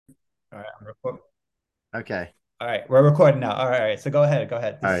All right, I'm recording. Okay. All right, we're recording now. All right, so go ahead. Go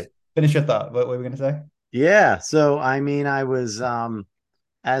ahead. All right. Just finish your thought. What were we gonna say? Yeah. So, I mean, I was,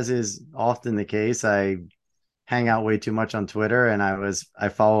 as is often the case, I hang out way too much on Twitter and I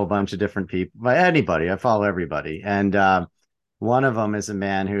follow a bunch of different people, but anybody, I follow everybody. And, one of them is a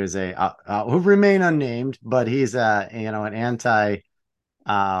man who is who remain unnamed, but he's an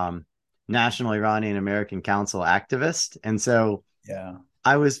um, National Iranian-American Council activist. And so Yeah.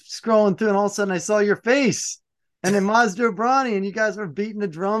 I was scrolling through and all of a sudden I saw your face. And then Mazda Brani, and you guys were beating the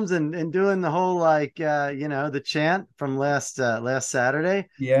drums and doing the whole the chant from last Saturday.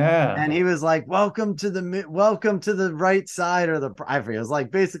 Yeah. And he was like, welcome to the right side or the I forget. It was like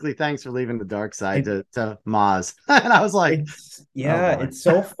basically thanks for leaving the dark side It to Maz. And I was like, oh yeah, boy. it's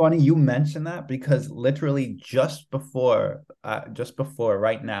so funny you mentioned that because literally just before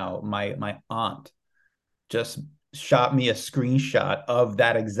right now, my aunt just shot me a screenshot of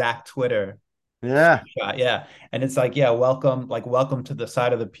that exact Twitter Yeah. screenshot. Yeah. And it's like, yeah, welcome to the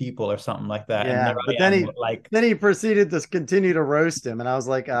side of the people or something like that. And Yeah. there But I am, like, then he proceeded to continue to roast him. And I was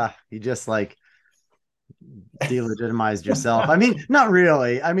like, he just like delegitimized yourself. I mean, not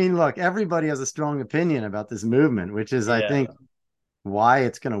really. I mean, look, everybody has a strong opinion about this movement, which is, I think, yeah. why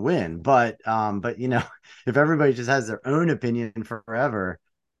it's going to win. But if everybody just has their own opinion forever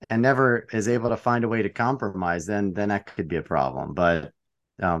and never is able to find a way to compromise, then that could be a problem. But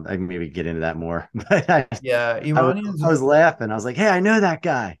I can maybe get into that more. But Yeah, I was Iranians. I was laughing. I was like, hey, I know that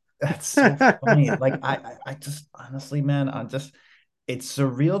guy. That's so funny. Like I just honestly, man, it's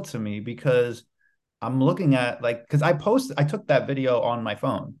surreal to me because I'm looking at like because I took that video on my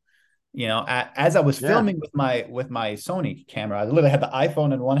phone, as I was Yeah. filming with my Sony camera. I literally had the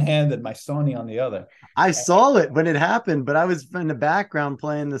iPhone in one hand and my Sony on the other. I saw it when it happened, but I was in the background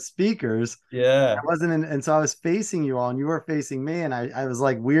playing the speakers. I Yeah. wasn't in, and so I was facing you all, and you were facing me, and I was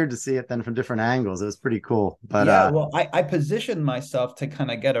like weird to see it then from different angles. It was pretty cool. But Yeah, well, I positioned myself to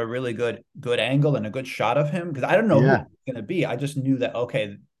kind of get a really good angle and a good shot of him because I don't know who yeah, it was going to be. I just knew that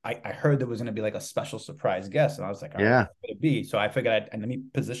okay, I heard there was going to be like a special surprise guest, and I was like, all right, yeah, who's it going to be? So I figured and let me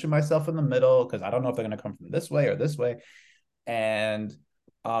position myself in the middle because I don't know if they're going to come from this way or this way. And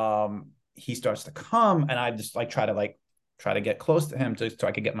he starts to come, and I just try to get close to him so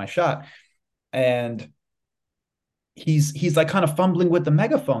I could get my shot. And he's like kind of fumbling with the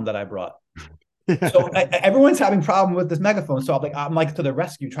megaphone that I brought. So everyone's having problem with this megaphone. So I'm like to the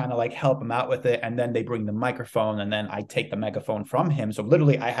rescue, trying to like help him out with it. And then they bring the microphone, and then I take the megaphone from him. So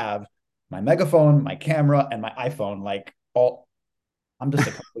literally, I have my megaphone, my camera, and my iPhone. Like all, I'm just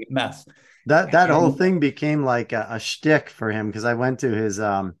a complete mess. that whole And thing became like a shtick for him because I went to his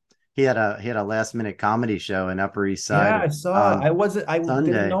he had a last minute comedy show in Upper East yeah, Side I saw. on I didn't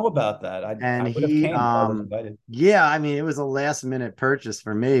Sunday, know about that. I and would have he came if I was invited. yeah, I mean it was a last minute purchase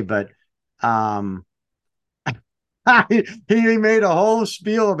for me, but um he made a whole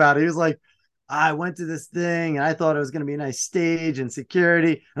spiel about it. He was like, I went to this thing and I thought it was going to be a nice stage and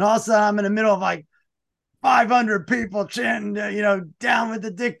security. And all of a sudden, I'm in the middle of like 500 people chanting, down with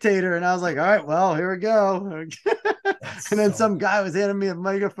the dictator. And I was like, all right, well, here we go. That's And then so some guy was handing me a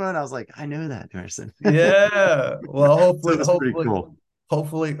microphone. I was like, I know that person. Yeah. Well, So it hopefully, was pretty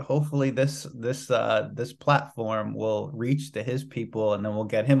hopefully, cool. hopefully this platform will reach to his people, and then we'll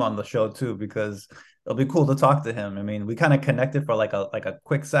get him on the show too, because it'll be cool to talk to him. I mean, we kind of connected for like a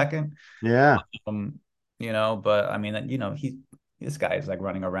quick second. Yeah. Um, but I mean, he this guy is like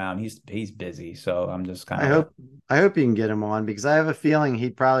running around. He's busy, so I'm just kind I of like, hope I hope you can get him on because I have a feeling he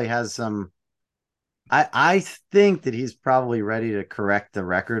probably has some I think that he's probably ready to correct the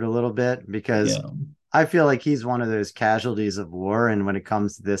record a little bit because yeah, I feel like he's one of those casualties of war. And when it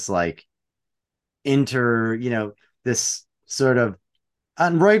comes to this, like, this sort of,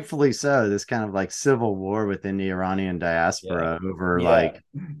 and rightfully so, this kind of like civil war within the Iranian yeah, diaspora over yeah. like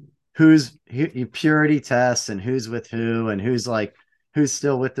purity tests and who's with who and who's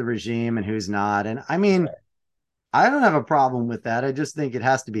still with the regime and who's not. And I mean, I don't have a problem with that. I just think it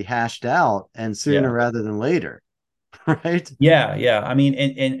has to be hashed out and sooner Yeah. rather than later. Right. Yeah, yeah. I mean,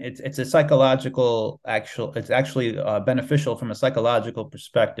 and it's a it's actually beneficial from a psychological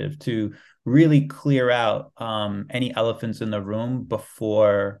perspective to really clear out any elephants in the room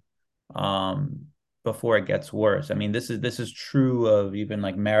um before it gets worse. I mean, this is true of even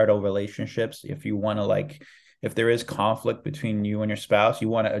like marital relationships. If you want to like if there is conflict between you and your spouse, you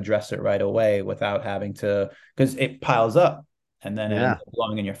want to address it right away without having to, because it piles up and then it ends Yeah. up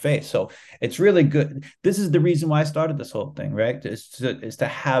blowing in your face. So it's really good. This is the reason why I started this whole thing, right? Is to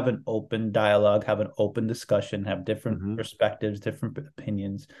have an open dialogue, have an open discussion, have different Hmm. perspectives, different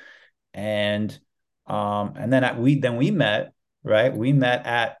opinions, and then we met, right? We met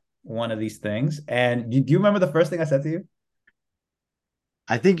at one of these things. And do you remember the first thing I said to you?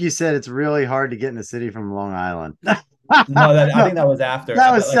 I think you said it's really hard to get in the city from Long Island. No, that I No, think that was after.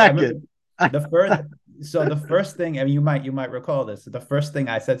 that was But like I remember second. the first. So the first thing, I mean, you might recall this. The first thing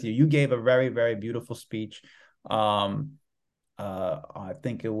I said to you, you gave a very very beautiful speech. Um, I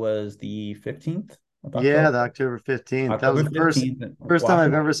think it was the 15th of Yeah, October. the October 15th. That was October the first 15th in first time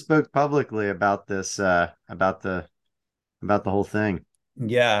I've Washington. ever spoke publicly about this, about the whole thing.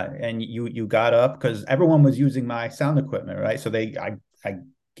 Yeah, and you got up because everyone was using my sound equipment, right? So I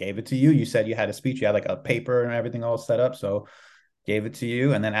gave it to you. You said you had a speech, you had like a paper and everything all set up. So gave it to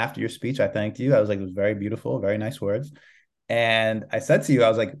you. And then after your speech, I thanked you. I was like, it was very beautiful, very nice words. And I said to you, I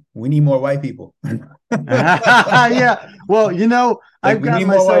was like, we need more white people. Yeah. Well, Like we need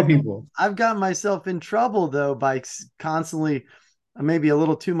more white people. I've gotten myself in trouble though by constantly maybe a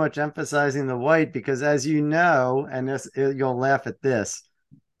little too much emphasizing the white because as you know, and this you'll laugh at this.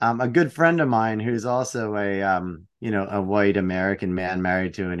 A good friend of mine who's also a white American man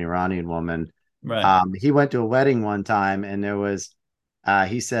married to an Iranian woman. Right. He went to a wedding one time and there was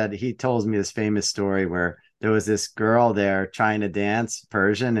he said he told me this famous story where there was this girl there trying to dance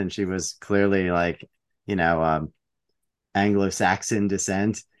Persian and she was clearly like, you know, Anglo-Saxon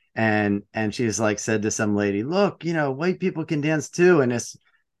descent. And she's like said to some lady, look, white people can dance too. And this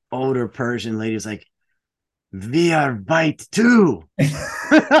older Persian lady was like, we are white too.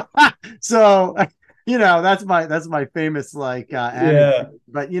 So that's my famous like Yeah. anecdote.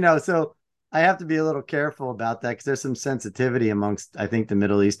 But so I have to be a little careful about that because there's some sensitivity amongst I think the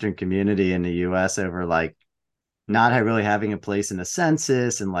Middle Eastern community in the US over like not really having a place in a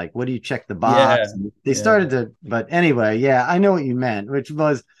census and like what do you check the Yeah. box. And they Yeah. started to, but anyway, yeah, I know what you meant, which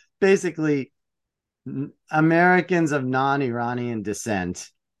was basically Americans of non-Iranian descent,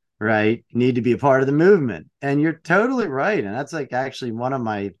 right, need to be a part of the movement. And you're totally right. And that's like actually one of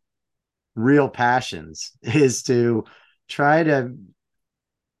my real passions is to try to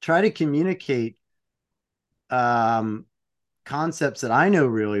communicate um, concepts that I know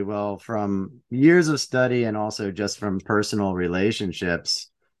really well from years of study and also just from personal relationships.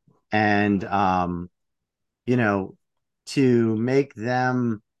 And, you know, to make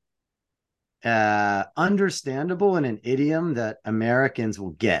them understandable in an idiom that Americans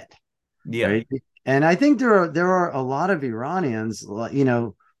will get, Yeah. right? And I think there are a lot of Iranians,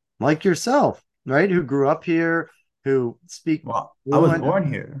 like yourself, right, who grew up here, who speak Well, I was fluent. born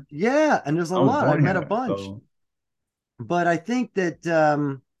here. Yeah, and there's a I was lot. I've born met a here. bunch, So but I think that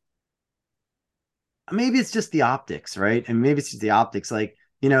maybe it's just the optics, right? And maybe it's just the optics. Like,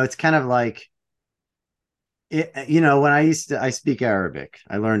 it's kind of like when I speak Arabic.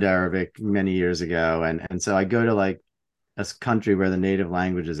 I learned Arabic many years ago, and so I go to like a country where the native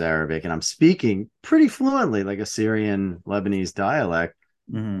language is Arabic, and I'm speaking pretty fluently, like a Syrian Lebanese dialect.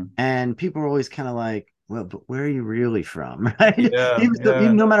 mhm. And people are always kind of like, well, but where are you really from? Right? Yeah, Even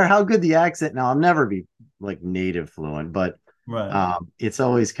yeah. no matter how good the accent, now I'll never be like native fluent, but Right. it's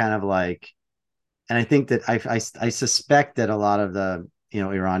always kind of like, and I think that I suspect that a lot of the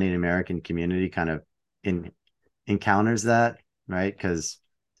Iranian American community kind of encounters that, right? Because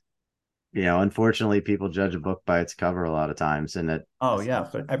unfortunately, people judge a book by its cover a lot of times, and Oh it's yeah,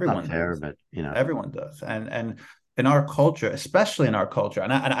 so not everyone fair. does. But Everyone does. And in our culture, especially in our culture,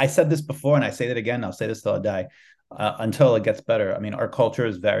 and I said this before and I say that again, I'll say this till I die, until it gets better. I mean, our culture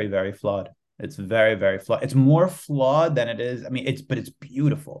is very, very flawed. It's very, very flawed. It's more flawed than it is. I mean, it's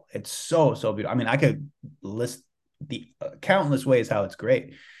beautiful. It's so, so beautiful. I mean, I could list the countless ways how it's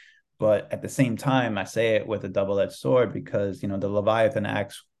great. But at the same time, I say it with a double-edged sword because, the Leviathan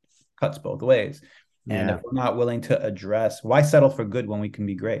axe cuts both ways. And if yeah, we're not willing to address, why settle for good when we can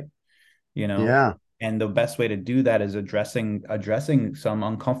be great? You know? yeah, And the best way to do that is addressing some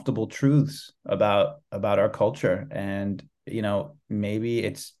uncomfortable truths about our culture. And, maybe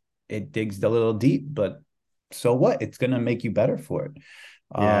it digs a little deep, but so what? It's gonna make you better for it.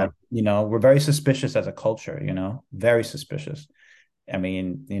 yeah, We're very suspicious as a culture, very suspicious. I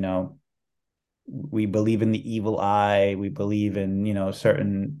mean, we believe in the evil eye. We believe in,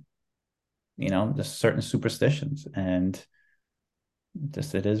 certain, just certain superstitions, and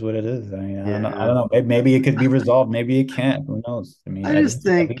just it is what it is. I mean, I don't know. I yeah. don't know. Maybe it could be resolved. Maybe it can't. Who knows? I mean, I just at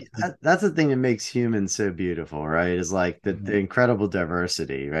think least that's the thing that makes humans so beautiful, right? Is like the incredible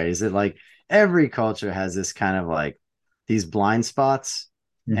diversity, right? Is it like every culture has this kind of like these blind spots,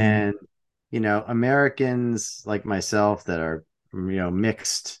 mm-hmm. and Americans like myself that are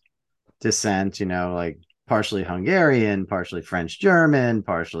mixed descent, like partially Hungarian, partially French German,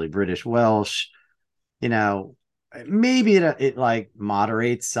 partially British Welsh, you know, maybe it like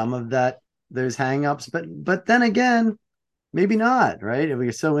moderates some of those hangups, but then again, maybe not, right?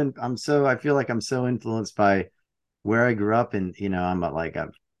 I feel like I'm so influenced by where I grew up, and I'm like a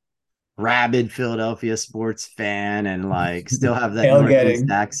rabid Philadelphia sports fan, and like still have that Northeast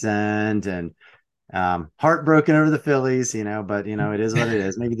Tailgating. accent, and heartbroken over the Phillies, but it is what it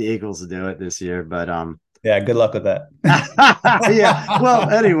is. Maybe the Eagles will do it this year, but Yeah, good luck with that. yeah. Well,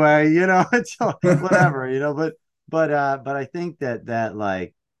 anyway, it's whatever, but I think that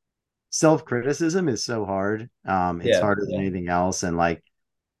like self-criticism is so hard. It's Yeah, harder than yeah, anything else. And like,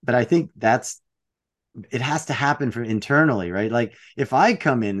 but I think it has to happen from internally, right? Like if I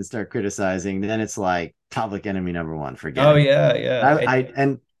come in and start criticizing, then it's like public enemy number one, forget oh it. yeah, yeah.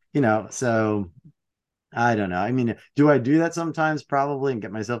 And so I don't know. I mean, do I do that sometimes? Probably, and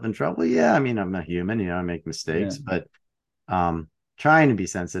get myself in trouble. Yeah. I mean, I'm a human, I make Yeah. mistakes, but um trying to be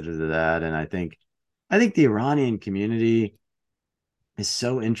sensitive to that. And I think the Iranian community is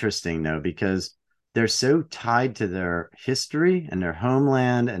so interesting though, because they're so tied to their history and their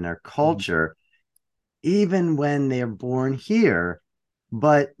homeland and their Mhm. culture, even when they're born here.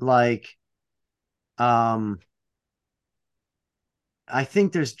 But like, um, I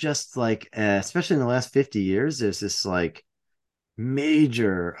think there's just like, especially in the last 50 years, there's this like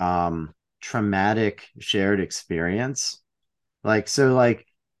major traumatic shared experience. Like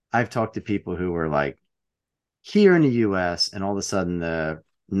I've talked to people who were like here in the US, and all of a sudden the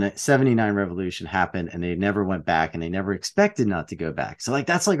 79 revolution happened, and they never went back, and they never expected not to go back. So like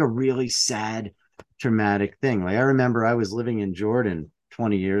that's like a really sad, traumatic thing. Like I remember I was living in Jordan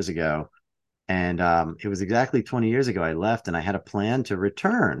 20 years ago, and it was exactly 20 years ago I left, and I had a plan to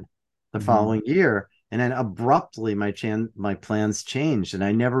return the Mhm. following year. And then abruptly my plans changed, and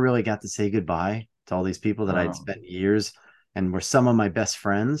I never really got to say goodbye to all these people that I'd Wow. spent years and were some of my best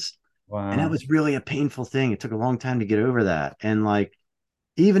friends. And that Wow. was really a painful thing. It took a long time to get over that. And like,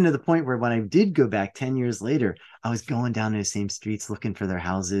 even to the point where when I did go back 10 years later, I was going down those same streets looking for their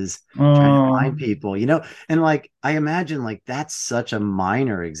houses, trying to Oh, find people, and like, I imagine like that's such a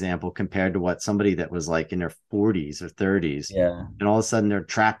minor example compared to what somebody that was like in their 40s or 30s, yeah. and all of a sudden they're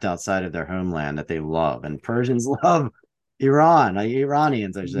trapped outside of their homeland that they love. And Persians love Iran, like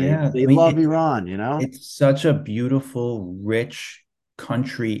Iranians, I say, Yeah. I they mean, love Iran. it's such a beautiful, rich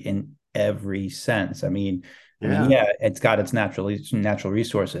country in every sense. I mean, Yeah. yeah, it's got its natural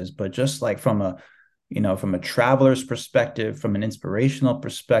resources, but just like from a traveler's perspective, from an inspirational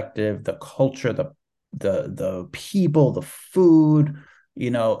perspective, the culture, the people, the food,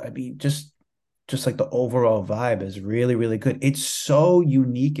 I mean, just like the overall vibe is really, really good. It's so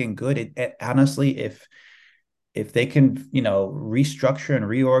unique and good. It honestly, if they can, restructure and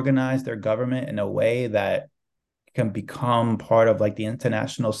reorganize their government in a way that can become part of like the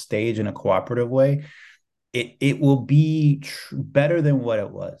international stage in a cooperative way, it will be better than what it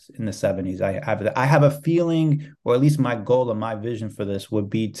was in the 70s. I have a feeling, or at least my goal and my vision for this would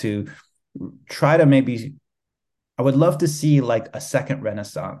be to try to maybe, I would love to see like a second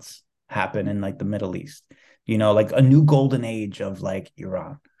renaissance happen in like the Middle East, like a new golden age of like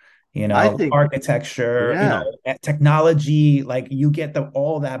Iran, I think, architecture, yeah. technology, like you get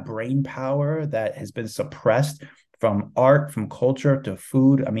all that brain power that has been suppressed from art, from culture to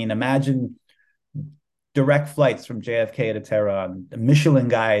food. I mean, imagine direct flights from JFK to Tehran, the Michelin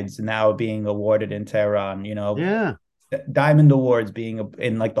guides now being awarded in Tehran, Yeah. Diamond Awards being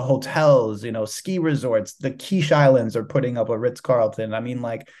in like the hotels, ski resorts, the Quiche Islands are putting up a Ritz Carlton. I mean,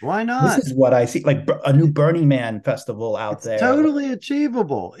 like, Why this not? is what I see, like a new Burning Man festival out It's there. Like, totally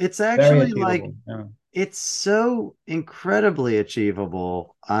achievable. It's very actually like, achievable. Yeah. it's so incredibly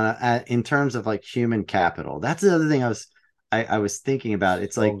achievable in terms of like human capital. That's the other thing I was thinking about.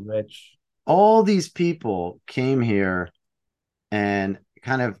 It's So like rich. all these people came here and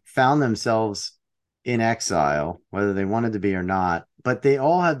kind of found themselves in exile, whether they wanted to be or not. But they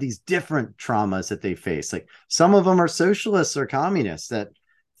all have these different traumas that they face. Like some of them are socialists or communists that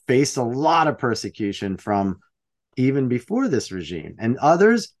faced a lot of persecution from even before this regime. And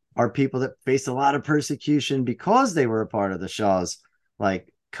others are people that faced a lot of persecution because they were a part of the Shah's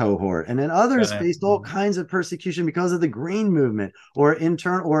like cohort. And then others Yeah. faced all kinds of persecution because of the green movement or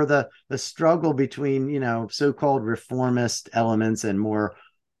intern or the struggle between, so-called reformist elements and more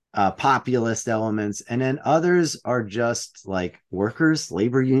populist elements. And then others are just like workers,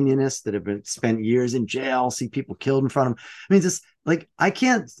 labor unionists that have been spent years in jail, see people killed in front of them. I mean, just like I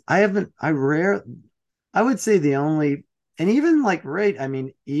would say the only, and even like, right, I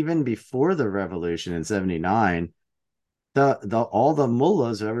mean, even before the revolution in 79, the all the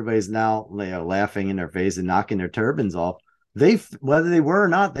mullahs, everybody's now laughing in their face and knocking their turbans off. Whether they were or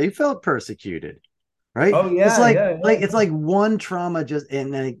not, they felt persecuted, right? Oh It's yeah, like yeah, like yeah. it's like one trauma just,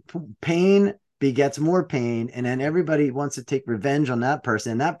 and then pain begets more pain, and then everybody wants to take revenge on that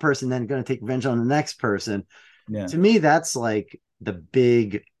person, and that person then going to take revenge on the next person. Yeah. To me, that's like the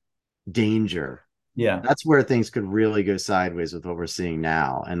big danger. Yeah. That's where things could really go sideways with what we're seeing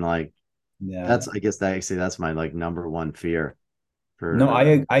now. And like Yeah. that's, I guess that actually that's my like number one fear No,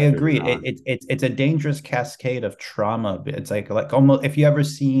 for I agree. Iran. It's a dangerous cascade of trauma. It's like almost if you ever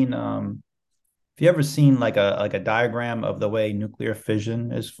seen like a diagram of the way nuclear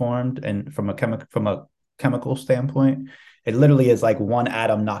fission is formed and from a chemical standpoint, it literally is like one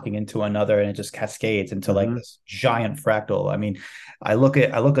atom knocking into another and it just cascades into like Mm-hmm. this giant fractal. I mean, I look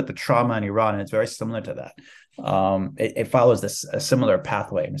at the trauma in Iran and it's very similar to that. It follows this a similar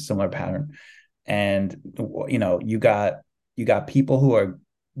pathway and a similar pattern. And you got people who are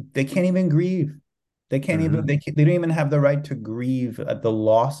they can't even grieve. Mm-hmm. They don't even have the right to grieve at the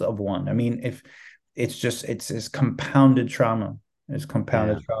loss of one. I mean, if it's compounded trauma. It's Yeah.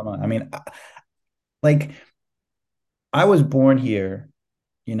 compounded trauma. I mean, like I was born here,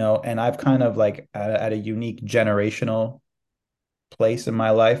 and I've kind of like at a unique generational place in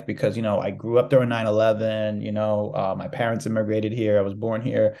my life because I grew up during 9/11. My parents immigrated here. I was born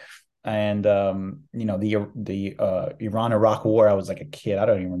here. And the Iran-Iraq war, I was like a kid. I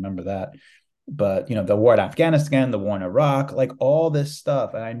don't even remember that. But the war in Afghanistan, the war in Iraq, like all this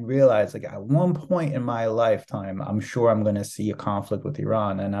stuff. And I realized like at one point in my lifetime, I'm sure I'm going to see a conflict with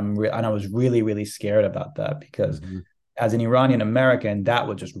Iran. And I was really, really scared about that because Mm-hmm. as an Iranian-American, that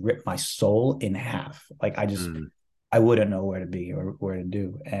would just rip my soul in half. Like Mm-hmm. I wouldn't know where to be or where to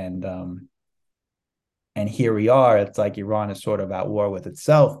do. And here we are. It's like Iran is sort of at war with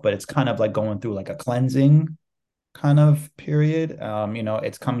itself, but it's kind of like going through like a cleansing kind of period.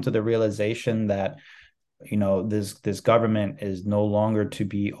 It's come to the realization that this government is no longer to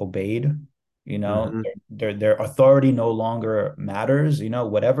be obeyed. Mm-hmm. Their authority no longer matters.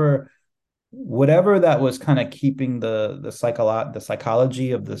 Whatever that was kind of keeping the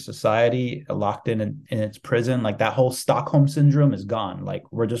psychology of the society locked in its prison, like that whole Stockholm syndrome is gone. Like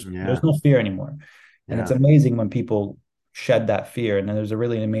Yeah. there's no fear anymore. And it's Yeah. amazing when people shed that fear. And then there's a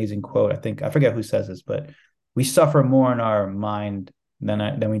really amazing quote. I forget who says this, but we suffer more in our mind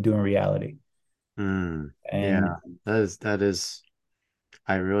than we do in reality. Mm. And Yeah. That is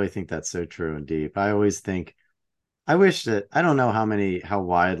I really think that's so true and deep. I always think I wish that I don't know how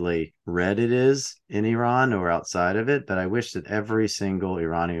widely read it is in Iran or outside of it, but I wish that every single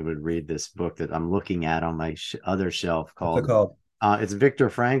Iranian would read this book that I'm looking at on my other shelf what's it called called? it's Viktor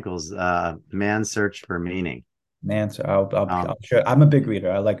Frankl's Man's Search for Meaning. Man, so Um, I'll sure. I'm a big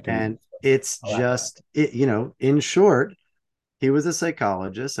reader. I like to read. and it's I'll add that. just it, in short, he was a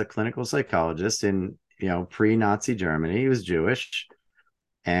psychologist, a clinical psychologist in pre-Nazi Germany. He was Jewish,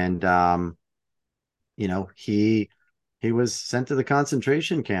 and he was sent to the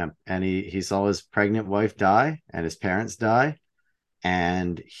concentration camp, and he saw his pregnant wife die and his parents die,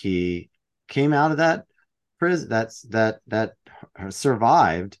 and he came out of that prison that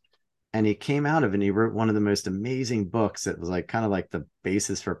survived, and he came out of it and he wrote one of the most amazing books that was like kind of like the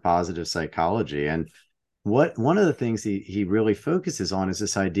basis for positive psychology. And what one of the things he really focuses on is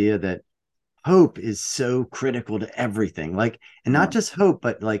this idea that hope is so critical to everything, like, and not Yeah. just hope,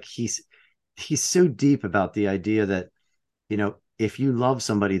 but like he's so deep about the idea that if you love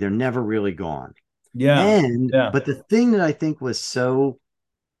somebody, they're never really gone. Yeah. And Yeah. but the thing that I think was so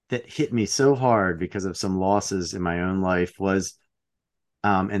that hit me so hard because of some losses in my own life was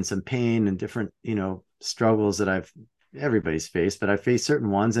and some pain and different struggles that everybody's faced, but I faced certain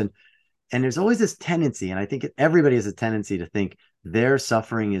ones. And there's always this tendency, and I think everybody has a tendency to think their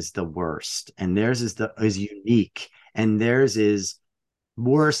suffering is the worst and theirs is unique and theirs is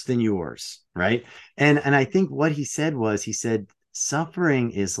worse than yours, right? And I think what he said was, he said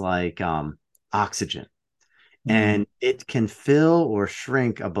suffering is like oxygen, Mm. and it can fill or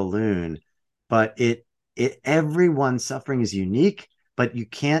shrink a balloon, but everyone's suffering is unique, but you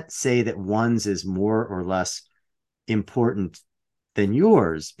can't say that one's is more or less important than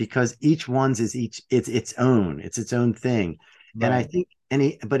yours, because each one's is it's its own thing. And I Right. think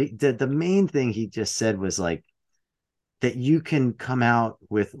the main thing he just said was like that you can come out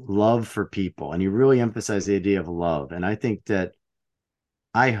with love for people, and you really emphasize the idea of love. And I think that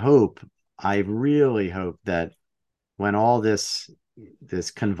I hope, I really hope that when all this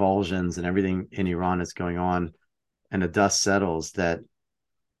convulsions and everything in Iran is going on and the dust settles, that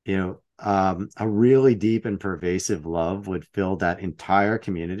a really deep and pervasive love would fill that entire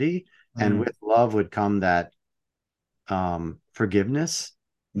community, and Mm. with love would come that forgiveness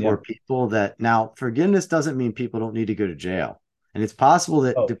for Yep. people. That now forgiveness doesn't mean people don't need to go to jail, and it's possible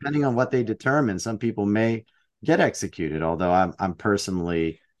that Oh, depending on what they determine, some people may get executed. Although I'm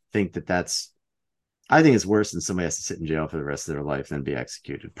personally think that that's I think it's worse than somebody has to sit in jail for the rest of their life than be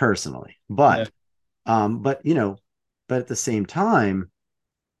executed personally. Yeah. But but at the same time,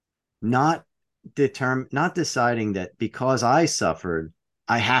 not not deciding that because I suffered,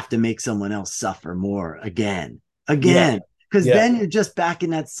 I have to make someone else suffer more Yeah. again, because Yeah. then you're just back in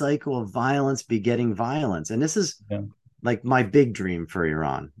that cycle of violence begetting violence. And this is Yeah. like my big dream for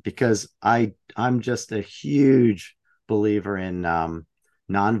Iran, because I'm just a huge believer in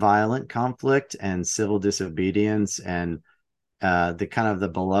nonviolent conflict and civil disobedience, and the kind of the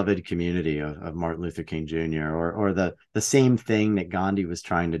beloved community of Martin Luther King Jr. or the same thing that Gandhi was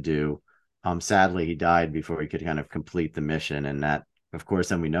trying to do. Sadly, he died before he could kind of complete the mission, and that, of course,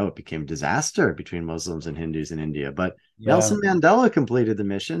 then we know it became disaster between Muslims and Hindus in India. But Yeah. Nelson Mandela completed the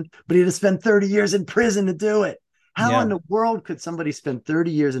mission, but he had to spend 30 years in prison to do it. How in Yeah. the world could somebody spend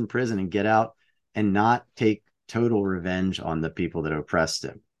 30 years in prison and get out and not take total revenge on the people that oppressed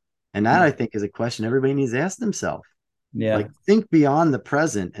him? And that, I think, is a question everybody needs to ask themselves. Yeah. Like, think beyond the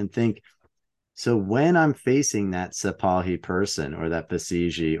present and think, so when I'm facing that Sipahi person or that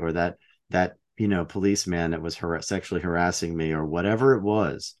Basiji or that policeman that was sexually harassing me or whatever it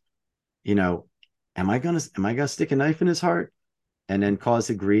was, you know, am I gonna stick a knife in his heart and then cause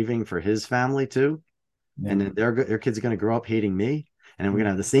a grieving for his family too? Yeah. And then their kids are gonna grow up hating me, and then we're gonna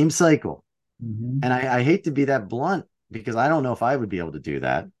have the same cycle. Mm-hmm. And I hate to be that blunt because I don't know if I would be able to do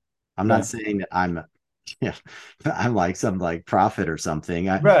that. I'm not Right. saying that yeah, I'm like some like prophet or something.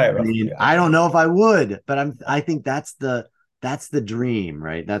 I Right. Right. mean, Yeah. I don't know if I would, but I think that's the dream,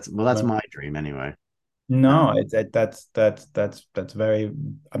 right? That's Right. my dream anyway. No, that's very.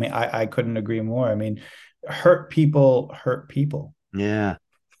 I mean, I couldn't agree more. I mean, hurt people. Yeah,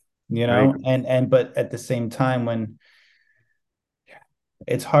 You right. know, and but at the same time, when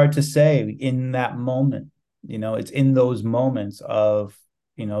it's hard to say in that moment, you know, it's in those moments of,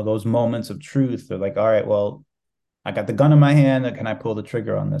 you know, those moments of truth. They're like, all right, well, I got the gun in my hand. Can I pull the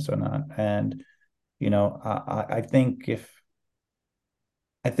trigger on this or not? And you know, I think if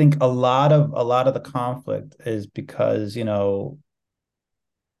I think a lot of the conflict is because, you know,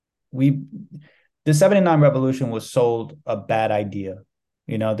 we the 79 revolution was sold a bad idea.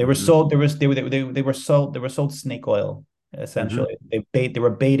 You know, they were Hmm. sold, they were sold snake oil, Hmm. essentially. They were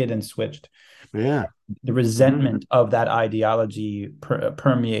baited and switched. Yeah. The Hmm. resentment of that ideology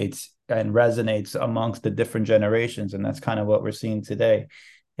permeates and resonates amongst the different generations, and that's kind of what we're seeing today.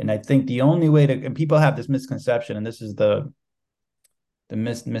 And I think the only way to, and people have this misconception, and this is the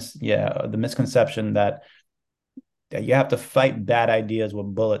misconception that you have to fight bad ideas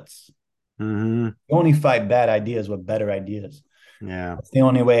with bullets. Hmm. You only fight bad ideas with better ideas. Yeah. That's the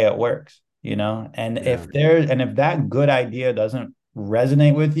only way it works, you know? And Yeah. if that good idea doesn't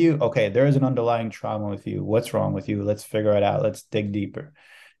resonate with you, okay, there is an underlying trauma with you. What's wrong with you? Let's figure it out. Let's dig deeper.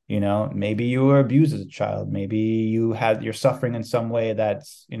 You know, maybe you were abused as a child. Maybe you're suffering in some way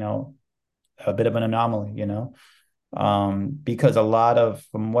that's, you know, a bit of an anomaly, you know? Because a lot of,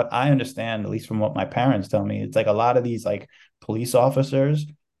 from what I understand, at least from what my parents tell me, it's like a lot of these like police officers,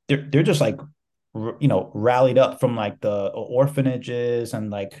 they're just like, you know, rallied up from like the orphanages and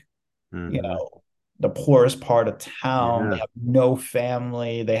like, you Hmm. know, the poorest part of town. They Yeah. have no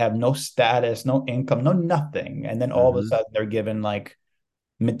family, they have no status, no income, no nothing, and then all of a Hmm. sudden they're given like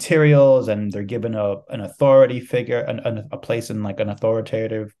materials and they're given an authority figure, a place in like an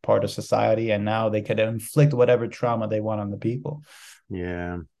authoritative part of society, and now they can inflict whatever trauma they want on the people.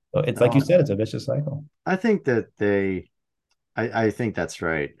 Yeah. So it's like you No, said, it's a vicious cycle. I think that I think that's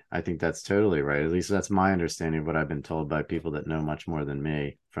right. I think that's totally right. At least that's my understanding of what I've been told by people that know much more than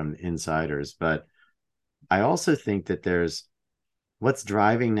me from insiders. But I also think that there's what's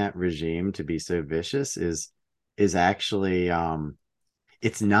driving that regime to be so vicious is actually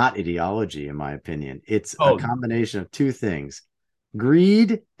it's not ideology, in my opinion. It's a Oh, combination of two things: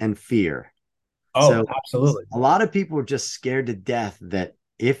 greed and fear. oh, So absolutely. a lot of people are just scared to death that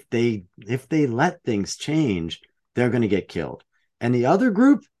if they let things change, they're going to get killed. And the other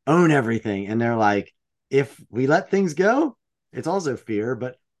group own everything, and they're like, if we let things go, it's also fear,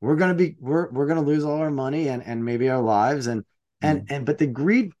 but we're going to lose all our money and maybe our lives Mm. but the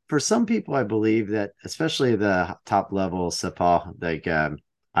greed for some people, I believe that especially the top level Sepah like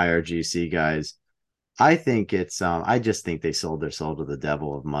IRGC guys, I think I just think they sold their soul to the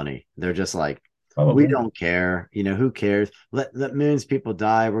devil of money. They're just like, we Probably. don't care. Who cares? Let millions of people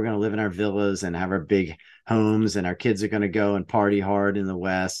die. We're gonna live in our villas and have our big homes, and our kids are gonna go and party hard in the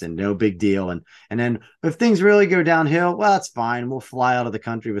West and no big deal. And then if things really go downhill, well, it's fine. We'll fly out of the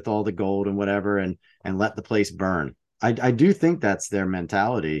country with all the gold and whatever and let the place burn. I do think that's their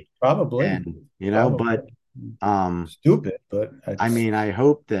mentality. Probably. And Probably. but um Stupid, but I it's mean I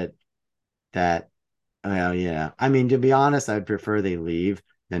hope that Oh yeah. I mean, to be honest, I'd prefer they leave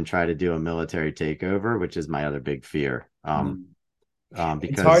than try to do a military takeover, which is my other big fear. Mm.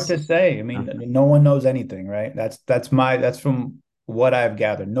 It's hard Because to say. I mean, no one knows anything, right? That's from what I've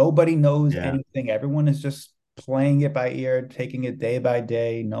gathered. Nobody knows yeah, anything. Everyone is just playing it by ear, taking it day by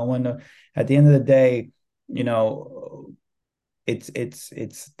day. No one, at the end of the day, you know, it's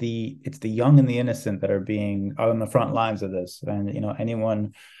the young and the innocent that are being on the front lines of this. And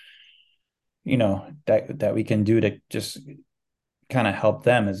anyone, that we can do to just kind of help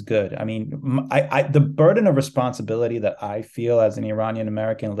them is good. I mean, the burden of responsibility that I feel as an Iranian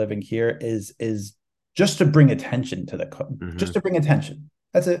American living here is just to bring attention to hmm just to bring attention.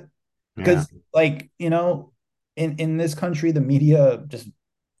 That's it. yeah, Because like, in this country, the media just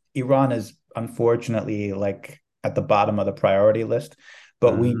Iran is unfortunately like at the bottom of the priority list,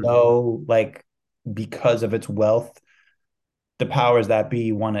 but we hmm know like because of its wealth, the powers that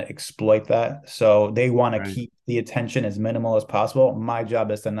be want to exploit that. So they want to right, keep the attention as minimal as possible. My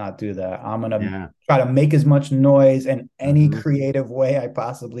job is to not do that. I'm going to yeah, try to make as much noise in any hmm creative way I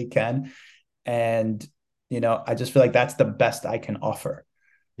possibly can. And, I just feel like that's the best I can offer,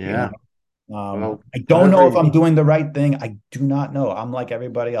 you know. yeah. Well, I don't whatever know if you, I'm doing the right thing. I do not know. I'm like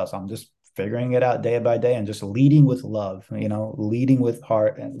everybody else. I'm just figuring it out day by day and just leading with love, leading with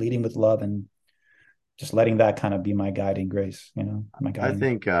heart and leading with love and just letting that kind of be my guiding grace, my I guiding.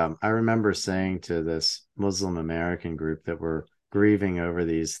 think I remember saying to this Muslim American group that were grieving over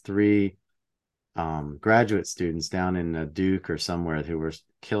these three graduate students down in Duke or somewhere who were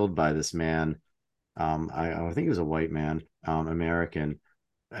killed by this man. I think he was a white man, American,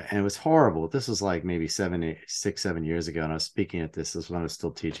 and it was horrible. This was like maybe 6, 7 years ago, and I was speaking at this. This was when I was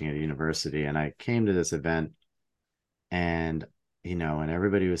still teaching at a university, and I came to this event, and and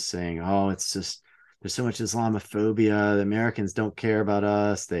everybody was saying, "Oh, it's just there's so much Islamophobia. The Americans don't care about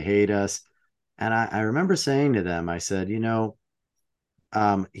us. They hate us." And I remember saying to them, I said,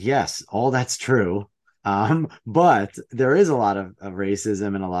 yes, all that's true. But there is a lot of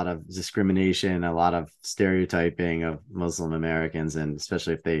racism and a lot of discrimination, a lot of stereotyping of Muslim Americans, and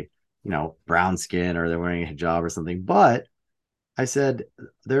especially if they, brown skin or they're wearing a hijab or something. But I said,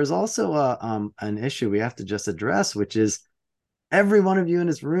 there's also an issue we have to just address, which is every one of you in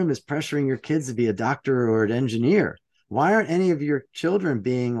this room is pressuring your kids to be a doctor or an engineer. Why aren't any of your children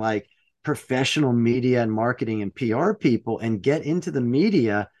being like professional media and marketing and PR people and get into the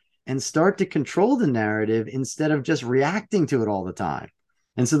media and start to control the narrative instead of just reacting to it all the time?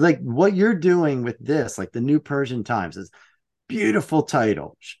 And so, like, what you're doing with this, like the New Persian Times, is beautiful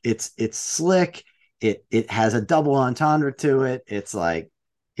title. It's slick. It has a double entendre to it. It's like,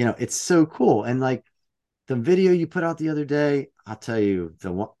 it's so cool. And like the video you put out the other day, I'll tell you,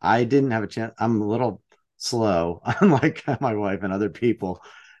 the one I didn't have a chance. I'm a little slow, unlike my wife and other people.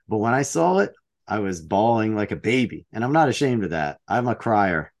 But when I saw it, I was bawling like a baby. And I'm not ashamed of that. I'm a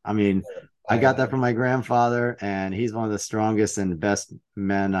crier. I mean, I got that I from my grandfather, and he's one of the strongest and best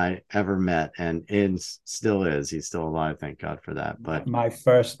men I ever met. And it still is. He's still alive. Thank God for that. But my um,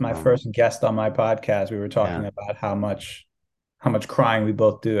 first guest on my podcast, we were yeah, talking about how much crying we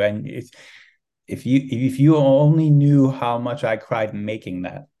both do, and if you only knew how much I cried making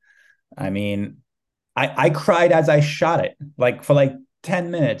that. I mean, I cried as I shot it, like for like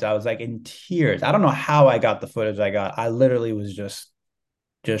 10 minutes. I was like in tears. I don't know how I got the footage I got. I literally was just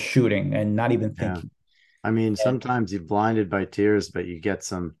shooting and not even yeah. thinking. I mean, And sometimes you're blinded by tears, but you get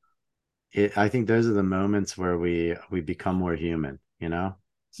some I think those are the moments where we become more human,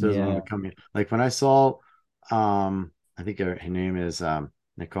 So those when we yeah. become like when I saw I think her name is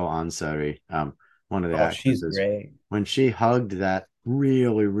Nicole Ansari, one of the Oh, she's actresses, great. when she hugged that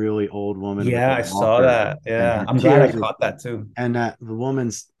really, really old woman with Yeah, the I saw walker that. and Yeah. her I'm glad I tears were caught that too. and that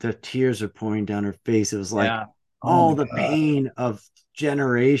the tears are pouring down her face. It was like Yeah. Oh all my the God. pain of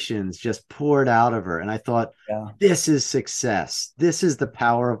generations just poured out of her. And I thought, Yeah. this is success. This is the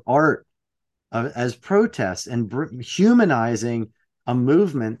power of art as protest and humanizing a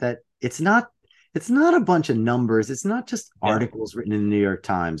movement that it's not a bunch of numbers. It's not just Yeah. articles written in the New York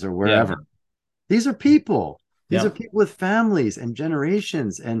Times or Yeah. wherever. These are people. These are Yeah. people with families and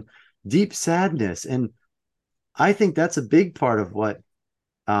generations and deep sadness. And I think that's a big part of what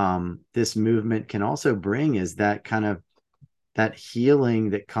this movement can also bring, is that kind of that healing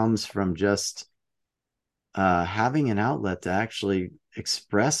that comes from just having an outlet to actually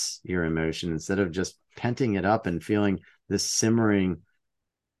express your emotion instead of just penting it up and feeling this simmering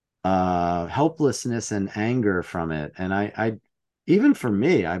helplessness and anger from it. And I even for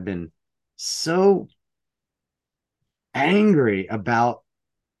me, I've been so angry about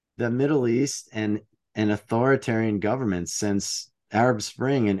the Middle East and authoritarian governments since Arab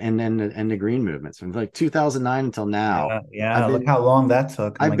Spring and the Green movements from like 2009 until now. Yeah, I've yeah. Look been how long that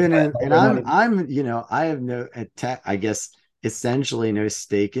took. And I've like, been in, and we're not even. I have no attack, I guess, essentially no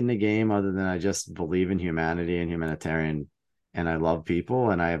stake in the game other than I just believe in humanity and humanitarian, and I love people,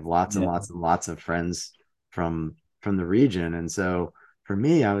 and I have lots and Yeah. lots and lots of friends from the region. And so for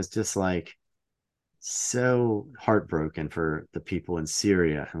me, I was just like so heartbroken for the people in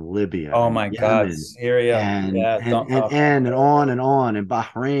Syria and Libya Oh and my God, Yemen Syria. and Yeah, and don't and talk about and and that. on and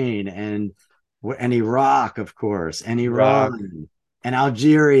Bahrain and Iraq, of course, and Iraq. Iran and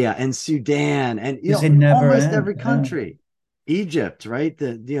Algeria and Sudan and Does it never almost end? every Yeah. country. Egypt, right?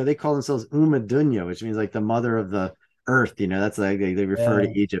 They call themselves Dunya, which means like the mother of the earth. That's like they refer Yeah.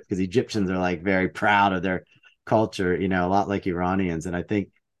 to Egypt because Egyptians are like very proud of their culture, a lot like Iranians. And I think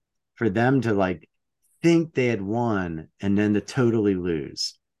for them to like think they had won and then to totally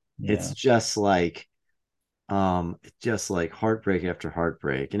lose, Yeah. it's just like heartbreak after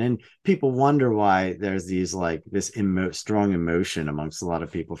heartbreak. And then people wonder why there's these like this strong emotion amongst a lot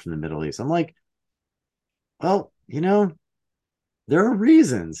of people from the Middle East. I'm like, well, there are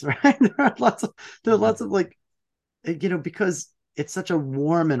reasons, right? There are lots of like, because it's such a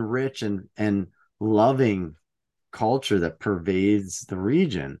warm and rich and loving culture that pervades the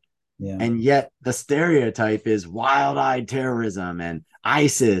region. Yeah. And yet the stereotype is wild-eyed terrorism and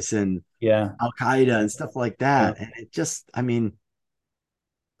ISIS and Yeah. Al Qaeda and stuff like Yeah. that. And it just, I mean,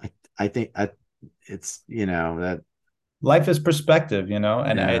 I think it's that. Life is perspective, and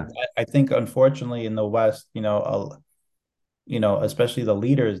I Yeah. I think unfortunately in the West, especially the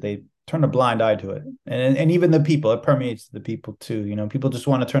leaders, they turn a blind eye to it. And even the people, it permeates the people too. People just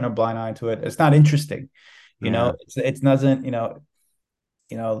want to turn a blind eye to it. It's not interesting. Yeah. It's doesn't,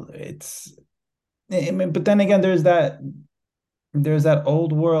 it's I mean, but then again, there's that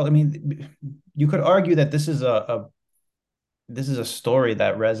old world. I mean, you could argue that this is a story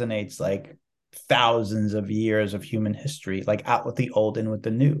that resonates like thousands of years of human history, like out with the old and with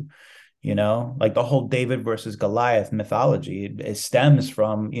the new. Like the whole David versus Goliath mythology, it stems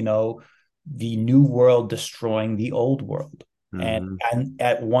from the new world destroying the old world. and Hmm. and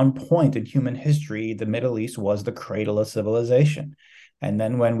at one point in human history, the Middle East was the cradle of civilization. And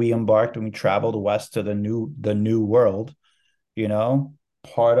then when we traveled west to the new world, you know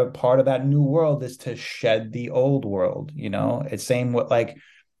part of that new world is to shed the old world. It's same with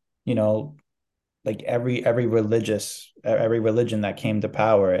you know like every religion that came to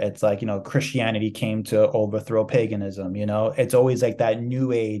power. It's like Christianity came to overthrow paganism. It's always like that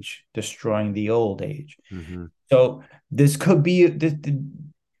new age destroying the old age. Hmm. So this could be this,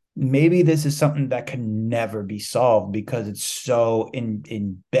 maybe this is something that can never be solved because it's so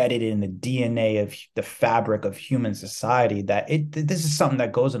embedded in the DNA of the fabric of human society that this is something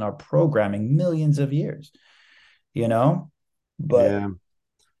that goes in our programming millions of years, you know? But Yeah.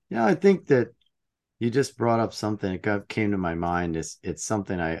 Yeah. I think that you just brought up something. Came to my mind. It's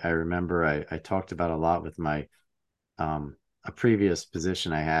something I remember I talked about a lot with my a previous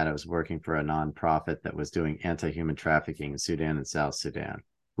position I had. I was working for a nonprofit that was doing anti-human trafficking in Sudan and South Sudan.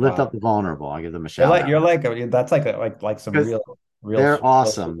 Lift up wow, the vulnerable. I'll give them a you're shout like out you're like that's like some because real they're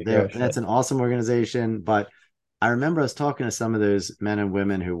awesome. superhero That's shit. an awesome organization. But I remember I was talking to some of those men and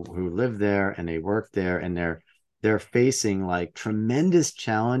women who live there and they work there, and they're facing like tremendous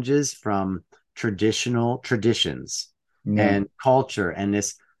challenges from traditional traditions Yeah, and culture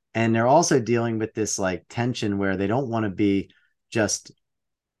and they're also dealing with this like tension where they don't want to be just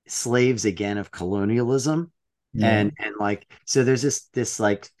slaves again of colonialism. yeah, And like so there's this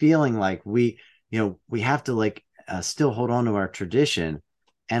like feeling like we have to like still hold on to our tradition.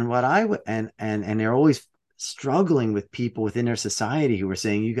 And what I would and they're always struggling with people within their society who are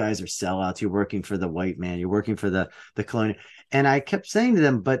saying, you guys are sellouts, you're working for the white man, you're working for the colonial. And I kept saying to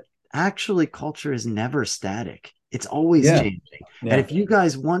them, but actually culture is never static, it's always yeah, changing. And yeah, if you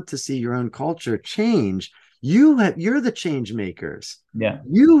guys want to see your own culture change, you're the change makers. yeah,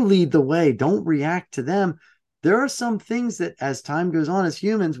 You lead the way, don't react to them. There are some things that as time goes on as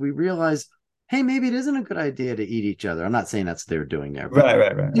humans we realize, hey, maybe it isn't a good idea to eat each other. I'm not saying that's what they're doing there, but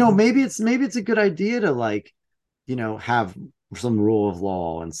right. maybe it's a good idea to like have some rule of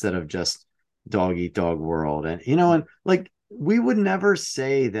law instead of just dog eat dog world. And like we would never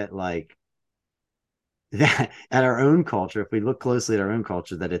say that like that at our own culture, if we look closely at our own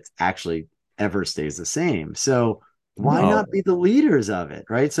culture, that it's actually ever stays the same. So why No, not be the leaders of it,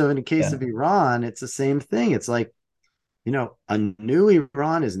 right? So in the case yeah, of Iran, it's the same thing. It's like, a new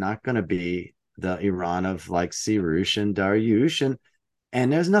Iran is not going to be the Iran of like Sirush and Daryush,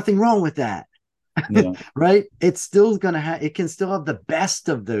 and there's nothing wrong with that. yeah, Right? It's still going to it can still have the best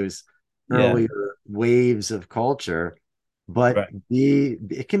of those yeah, earlier waves of culture, but Right.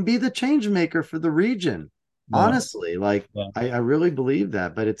 it can be the change maker for the region. Yeah. Honestly, like Yeah. I really believe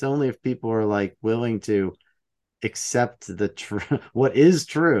that, but it's only if people are like willing to accept what is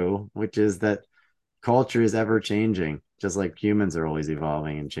true, which is that culture is ever changing, just like humans are always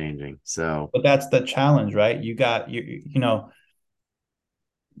evolving and changing. So, But that's the challenge, right? You got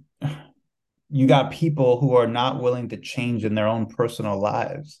people who are not willing to change in their own personal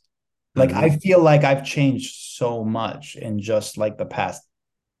lives. Like I mhm, feel like I've changed so much in just like the past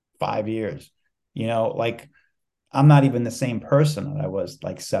 5 years. Like I'm not even the same person that I was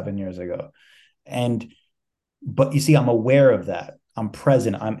like 7 years ago. And but you see, I'm aware of that. I'm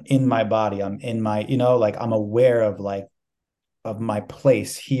present. I'm in my body. I'm in my, like I'm aware of like of my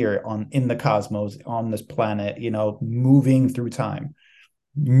place here on in the cosmos on this planet, moving through time,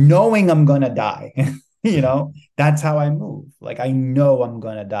 knowing I'm gonna die. That's how I move. Like I know I'm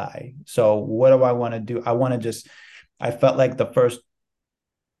gonna die. So what do I want to do? I felt like the first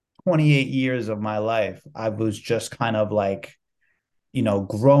 28 years of my life, I was just kind of like,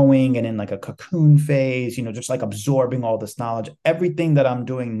 growing and in like a cocoon phase, just like absorbing all this knowledge. Everything that I'm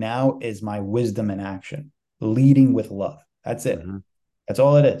doing now is my wisdom in action, leading with love. That's it. mhm. That's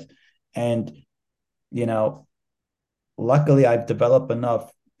all it is. And, you know, luckily I've developed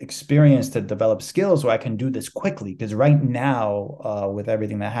enough experience to develop skills where I can do this quickly. Because right now, with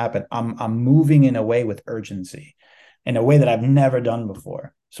everything that happened, I'm moving in a way with urgency, in a way that I've never done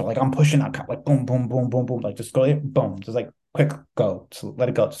before. So like I'm pushing out like boom, boom, boom, boom, boom, like just go boom, just like quick go, so let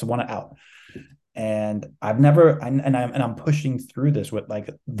it go, just want it out. And I've never, and I'm pushing through this with like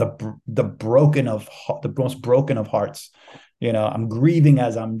the broken of the most broken of hearts. I'm grieving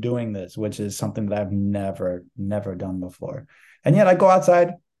as I'm doing this, which is something that I've never done before. And yet I go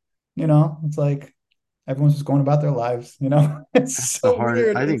outside, it's like everyone's just going about their lives. It's That's the so hardest.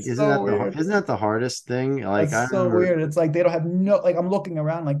 weird. I think It's so weird. isn't that the hardest thing? Like I That's so remember, weird. It's like they don't have no, like I'm looking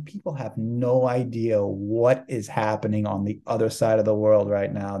around, like people have no idea what is happening on the other side of the world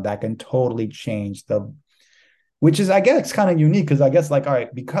right now that can totally change which is, I guess, kind of unique because I guess, like, all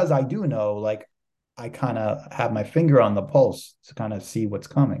right, because I do know, like, I kind of have my finger on the pulse to kind of see what's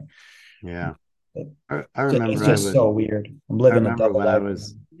coming. yeah. It, I it's remember just so weird. I'm living a double when I life.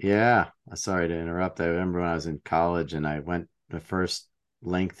 was, yeah, sorry to interrupt. I remember when I was in college and I went the first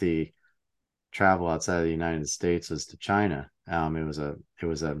lengthy travel outside of the United States was to China. It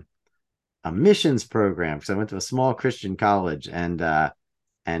was a missions program because I went to a small Christian college and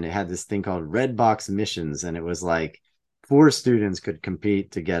it had this thing called Red Box Missions, and it was like four students could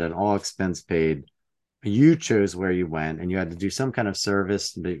compete to get an all expense paid. You chose where you went, and you had to do some kind of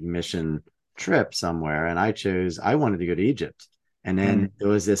service mission trip somewhere. And I wanted to go to Egypt. And then Mm. there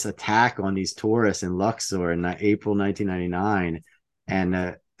was this attack on these tourists in Luxor in April 1999,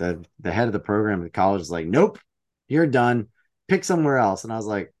 and the head of the program at the college was like, "Nope, you're done. Pick somewhere else." And I was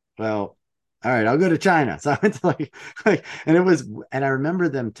like, "Well, all right, I'll go to China." So I went to and and I remember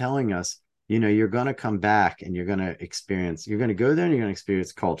them telling us, you're going to come back and you're going to go there and you're going to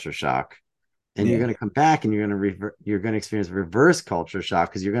experience culture shock. And you're Yeah. going to come back and you're going to experience reverse culture shock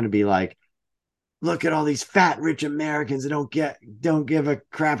because you're going to be like, look at all these fat rich Americans that don't give a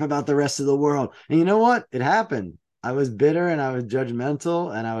crap about the rest of the world. And you know what? It happened. I was bitter and I was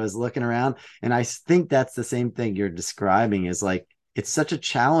judgmental and I was looking around. And I think that's the same thing you're describing is like, it's such a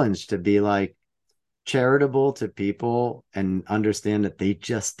challenge to be like charitable to people and understand that they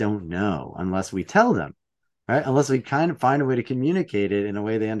just don't know unless we tell them, right? Unless we kind of find a way to communicate it in a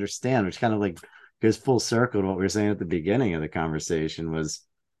way they understand, which kind of like goes full circle to what we were saying at the beginning of the conversation was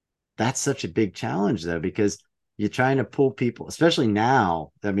that's such a big challenge though, because you're trying to pull people, especially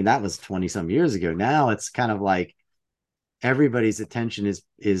now. I mean, that was 20 some years ago. Now it's kind of like everybody's attention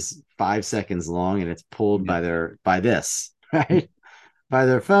is 5 seconds long and it's pulled Yeah. by this, right? By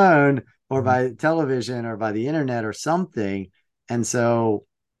their phone or Mhm. by television or by the internet or something. And so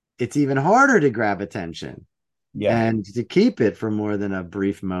it's even harder to grab attention Yeah. and to keep it for more than a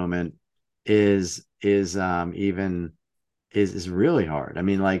brief moment even is really hard. I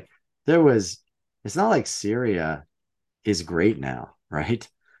mean, like there was, it's not like Syria is great now, right?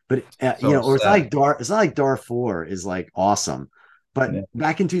 But So or sad. It's not like Darfur is like awesome. But Yeah.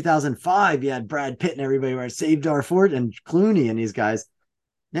 back in 2005, you had Brad Pitt and everybody were Save Darfur and Clooney and these guys.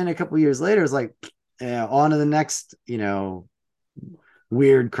 Then a couple years later, it's like on to the next,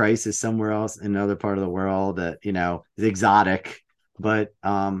 weird crisis somewhere else in another part of the world that is exotic. But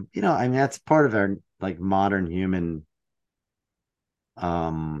I mean that's part of our like modern human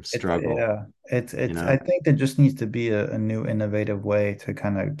struggle. It's I think there just needs to be a new innovative way to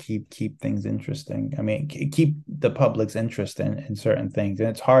kind of keep things interesting. I mean, keep the public's interest in certain things. And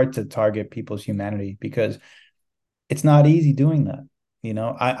it's hard to target people's humanity because it's not easy doing that.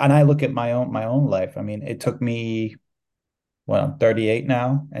 I look at my own life. I mean, it took me, well, I'm 38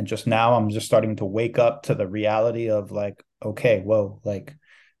 now, and just now I'm just starting to wake up to the reality of like, okay, whoa, like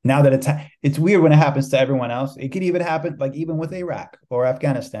now that it's weird when it happens to everyone else. It could even happen like even with Iraq or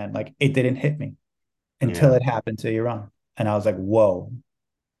Afghanistan. Like it didn't hit me until Yeah. it happened to Iran. And I was like, whoa,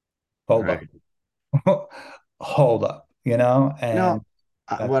 hold Right. up. Hold up, You know, and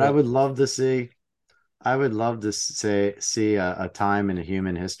that's what I what. would love to see, I would love to see a time in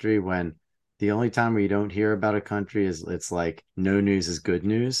human history when the only time where you don't hear about a country is it's like no news is good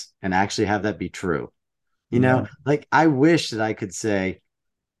news, and actually have that be true. Yeah, Like I wish that I could say,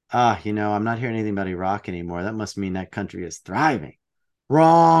 I'm not hearing anything about Iraq anymore. That must mean that country is thriving.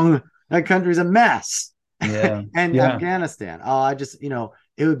 Wrong. That country's a mess. yeah, And yeah. Afghanistan. Oh,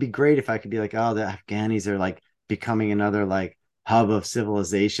 it would be great if I could be like, oh, the Afghanis are like becoming another like hub of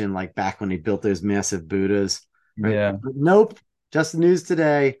civilization, like back when they built those massive Buddhas, right? Yeah. But nope. Just the news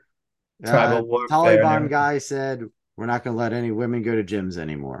today. Tribal warfare and Taliban everything. guy said we're not going to let any women go to gyms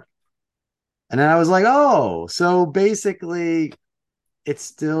anymore. And then I was like, oh, so basically it's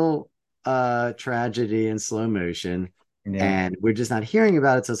still a tragedy in slow motion, Yeah. and we're just not hearing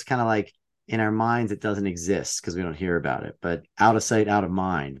about it. So it's kind of like in our minds, it doesn't exist because we don't hear about it, but out of sight, out of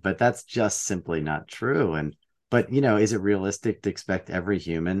mind. But that's just simply not true. But is it realistic to expect every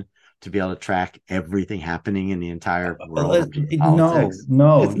human to be able to track everything happening in the entire world of No, geopolitics?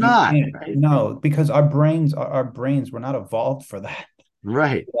 no, It's you not, can't. right? No, because our brains were not evolved for that.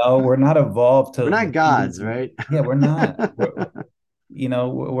 Right. We're not evolved We're to not be. gods, right? Yeah, we're not.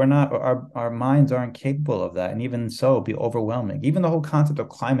 We're not. Our minds aren't capable of that, and even so, it'd be overwhelming. Even the whole concept of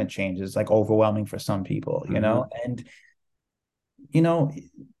climate change is like overwhelming for some people. Hmm. And you know,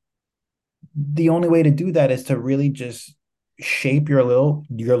 the only way to do that is to really just shape your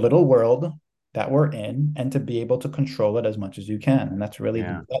little world that we're in and to be able to control it as much as you can. And that's really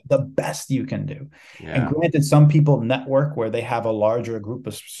Yeah. the best you can do. And Yeah. granted, some people network where they have a larger group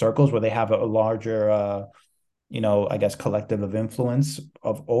of circles, where they have a larger I guess collective of influence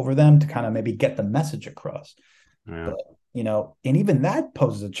of over them to kind of maybe get the message across. Yeah. But and even that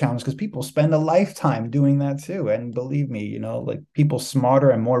poses a challenge because people spend a lifetime doing that too. And believe me, like people smarter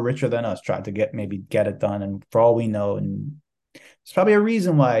and more richer than us try to get it done. And for all we know, and it's probably a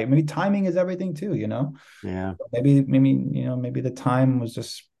reason why. Maybe timing is everything too. Yeah. Maybe the time was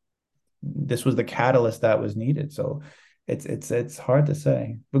just this was the catalyst that was needed. So it's hard to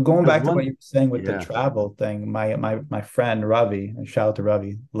say. But going Because back to what one, you were saying with the yeah. travel thing, my friend Ravi, and shout out to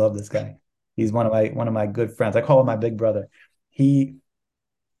Ravi, love this guy. He's one of my good friends. I call him my big brother. He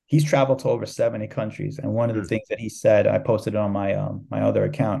he's traveled to over 70 countries. And one of the Hmm. things that he said, I posted it on my other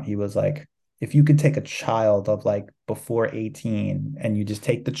account. He was like, if you could take a child of like before 18 and you just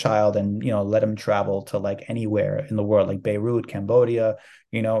take the child and let him travel to like anywhere in the world, like Beirut, Cambodia,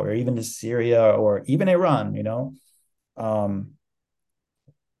 or even to Syria or even Iran, um,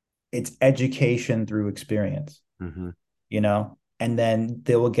 it's education through experience, Hmm. and then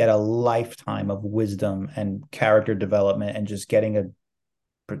they will get a lifetime of wisdom and character development and just getting a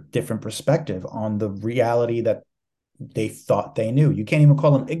different perspective on the reality that they thought they knew. You can't even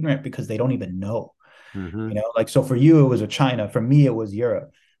call them ignorant because they don't even know. Hmm. Like so for you it was China, for me it was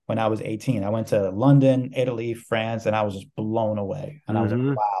Europe. When I was 18, I went to London, Italy, France, and I was just blown away. And I was like,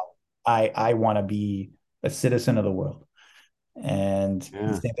 Hmm. wow, I want to be a citizen of the world. And the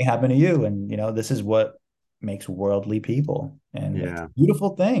Yeah. same thing happened to you. And this is what makes worldly people. And it's a Yeah.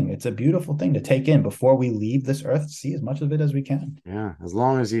 beautiful thing. It's a beautiful thing to take in before we leave this earth, see as much of it as we can. Yeah. As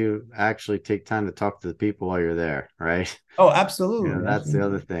long as you actually take time to talk to the people while you're there, right? Oh, absolutely. That's the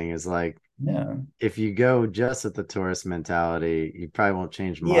other Absolutely. thing is like Yeah. if you go just with the tourist mentality, you probably won't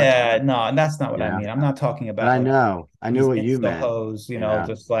change much. Yeah, no, and that's not what I Yeah. mean. I'm not talking But about I like know, I knew these what you insta meant. hoes, Yeah.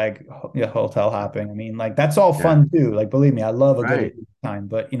 just like hotel hopping. I mean, like that's all Yeah. fun too. Like, believe me, I love a good Right. leisure time,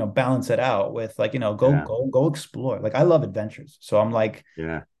 but balance it out with like, go Yeah. go go explore. Like, I love adventures, so I'm like,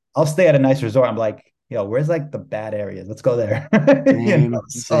 Yeah. I'll stay at a nice resort. I'm like, where's like the bad areas? Let's go there. Same,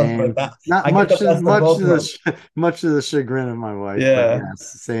 So it's like same. that. Not I get the much, best of much both to the worlds. much to the chagrin of my wife, but Yeah.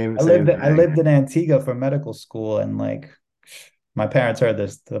 yes, same, I lived same I thing. lived in Antigua for medical school, and like my parents heard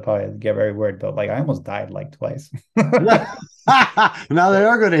this, they'll probably get very worried, but like I almost died like twice. Now they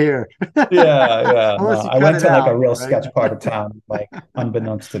are going to hear, Yeah, yeah. No, unless you I cut went it to like a out, real right? sketch part of town, like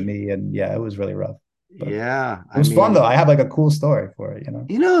unbeknownst to me, and yeah, it was really rough. But Yeah, it I was fun though. mean, I have like a cool story for it.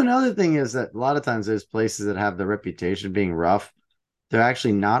 another thing is that a lot of times there's places that have the reputation of being rough. They're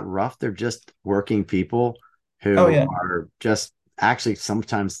actually not rough. They're just working people Oh who yeah. are just actually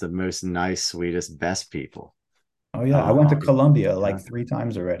sometimes the most nice, sweetest, best people. Oh yeah. I Um, went to Colombia yeah. like 3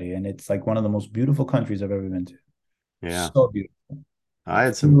 times already, and it's like one of the most beautiful countries I've ever been to. Yeah. So beautiful. I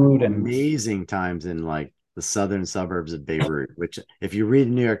had some Food and amazing times in like the southern suburbs of Beirut, which if you read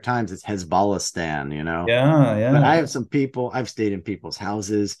the New York Times, it's Hezbollah, yeah, But I yeah. have some people, I've stayed in people's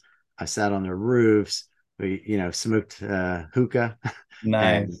houses. I sat on their roofs. We, smoked hookah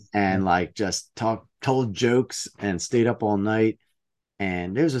Nice. and like just told jokes and stayed up all night.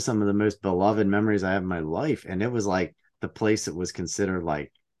 And those are some of the most beloved memories I have in my life. And it was like the place that was considered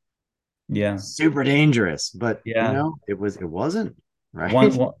like Yeah. super dangerous, but Yeah. it wasn't, One, right?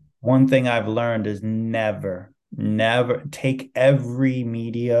 one, one thing I've learned is never take every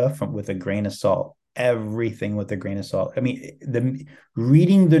media from with a grain of salt. Everything with a grain of salt. I mean, the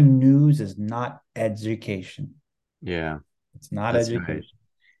reading the news is not education. Yeah, It's not that's right. education.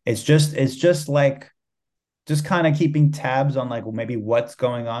 It's just like just kind of keeping tabs on like maybe what's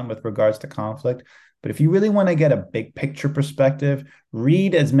going on with regards to conflict. But if you really want to get a big picture perspective,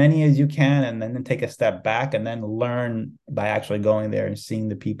 read as many as you can and then take a step back and then learn by actually going there and seeing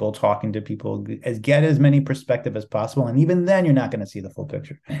the people, talking to people, get as many perspective as possible. And even then you're not going to see the full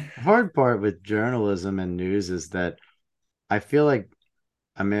picture. The hard part with journalism and news is that I feel like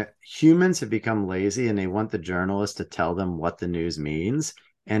humans have become lazy and they want the journalist to tell them what the news means.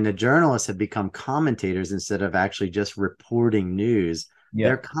 And the journalists have become commentators instead of actually just reporting news.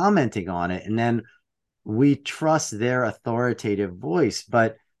 They're Yeah. commenting on it. And then we trust their authoritative voice.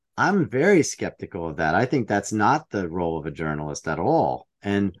 But I'm very skeptical of that. I think that's not the role of a journalist at all.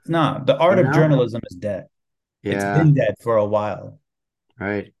 And, It's not. The art you of know, journalism is dead. It's yeah, been dead for a while.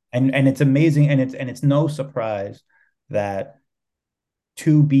 right. And it's amazing and it's no surprise that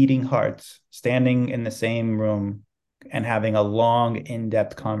two beating hearts standing in the same room and having a long,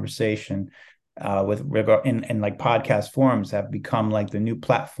 in-depth conversation with regard in like podcast forums have become like the new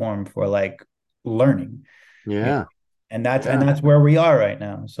platform for like learning. You know? Yeah, And yeah. that's where we are right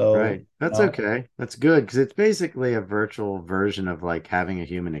now. So, Right. That's okay. That's good because it's basically a virtual version of like having a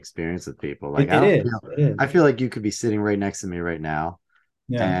human experience with people. Like it is. It I is. feel like you could be sitting right next to me right now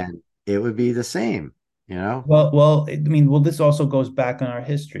Yeah. and it would be the same, you know? I mean, this also goes back in our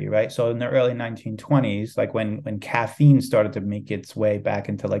history, right? So in the early 1920s, like when caffeine started to make its way back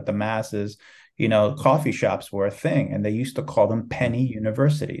into like the masses, coffee shops were a thing, and they used to call them penny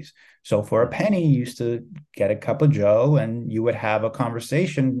universities. So for a penny, you used to get a cup of Joe, and you would have a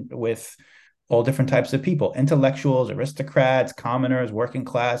conversation with all different types of people, intellectuals, aristocrats, commoners, working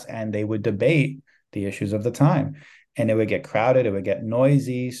class, and they would debate the issues of the time and it would get crowded, it would get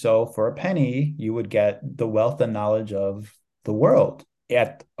noisy. So for a penny, you would get the wealth and knowledge of the world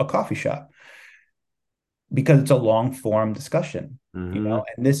at a coffee shop because it's a long form discussion, Mm-hmm.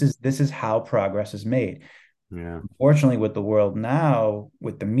 and this is how progress is made. Yeah. Unfortunately, with the world now,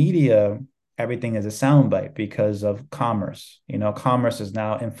 with the media, everything is a soundbite because of commerce. Commerce is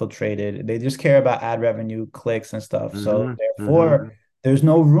now infiltrated. They just care about ad revenue, clicks, and stuff. So Mm-hmm. Mm-hmm. therefore, there's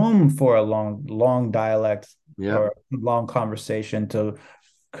no room for a long dialect Yep. or long conversation to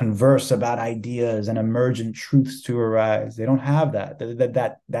converse about ideas and emergent truths to arise. They don't have that.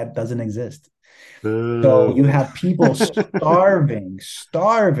 That doesn't exist. So Boo. you have people starving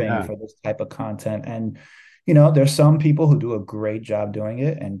Yeah. for this type of content. And, there's some people who do a great job doing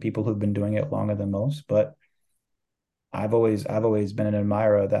it and people who've been doing it longer than most, but I've always been an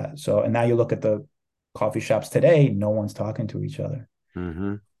admirer of that. So, and now you look at the coffee shops today, no one's talking to each other.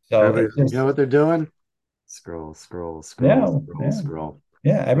 Mm-hmm. So Everybody, it's you know just, what they're doing? Scroll, scroll, scroll, yeah, scroll, yeah. scroll.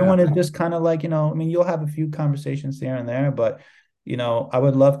 Yeah, Yeah. everyone is just kind of like, I mean, you'll have a few conversations here and there, but I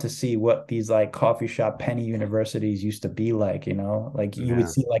would love to see what these like coffee shop penny universities used to be like, like you would Yeah.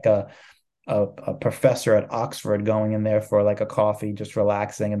 see like a professor at Oxford going in there for like a coffee, just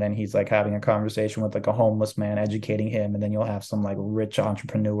relaxing, and then he's like having a conversation with like a homeless man, educating him, and then you'll have some like rich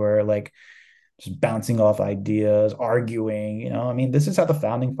entrepreneur like just bouncing off ideas, arguing, I mean, this is how the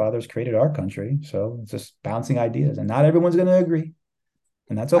founding fathers created our country. So it's just bouncing ideas, and not everyone's going to agree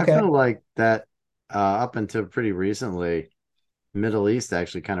and that's I okay. feel like that up until pretty recently, Middle East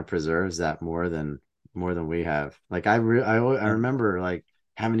actually kind of preserves that more than we have. Like I Yeah. remember like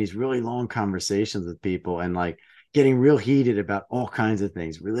having these really long conversations with people and like getting real heated about all kinds of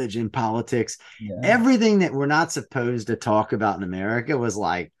things, religion, politics, Yeah. everything that we're not supposed to talk about in America was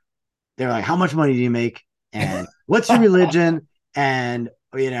like they're like, how much money do you make? And what's your religion? And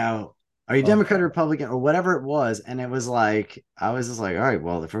are you Oh, Democrat or Republican or whatever it was? And it was like, I was just like, all right,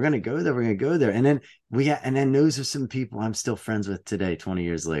 well, if we're gonna go there, we're gonna go there. And then those are some people I'm still friends with today, 20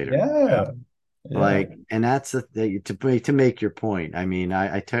 years later. yeah. Yeah. Like, and that's to make your point. I mean,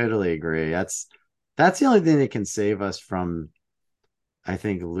 I totally agree. That's the only thing that can save us from, I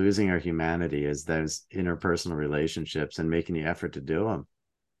think, losing our humanity is those interpersonal relationships and making the effort to do them.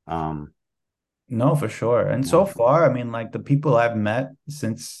 Um, No, for sure. And Yeah. so far, I mean, like the people I've met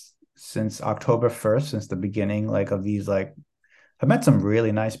since October 1st, since the beginning, like of these, like I've met some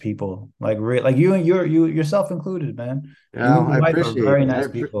really nice people, like you and you yourself included, man. You Yeah, and your I wife are appreciate very it. nice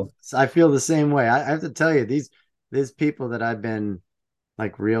people. I feel the same way. I have to tell you, these people that I've been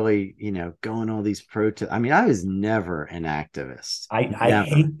like really, going all these protests. I mean, I was never an activist, I never.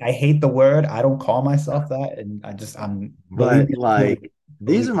 hate the word. I don't call myself that, and I'm believe But me, I feel like,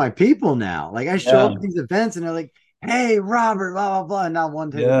 these believe are me. my people now. Like, I show up Yeah, at these events and they're like, "Hey, Robert, blah blah blah." And now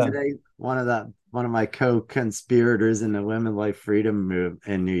yeah, today, one of my co-conspirators in the Women Life Freedom move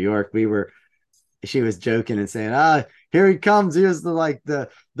in New York, she was joking and saying, here he comes. Here's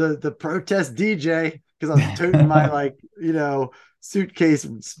the protest DJ. Because I was toting my suitcase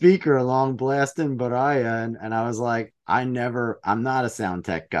speaker along blasting Baraya. And I was like, I'm not a sound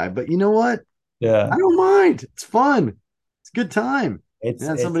tech guy, but you know what? I yeah. don't mind. It's fun. It's a good time. And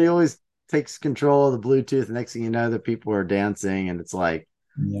then It's somebody always takes control of the Bluetooth. The next thing you know, the people are dancing, and it's like,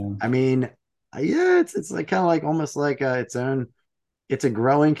 yeah, I mean, yeah, it's like kind of like almost like its own. It's a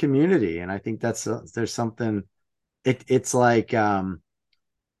growing community, and I think there's something. It's like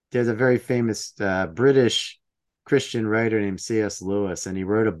there's a very famous British Christian writer named C.S. Lewis, and he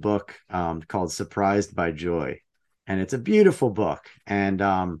wrote a book called "Surprised by Joy," and it's a beautiful book, and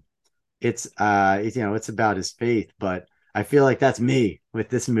it's about his faith, but I feel like that's me with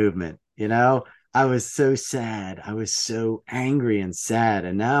this movement. I was so sad, I was so angry and sad,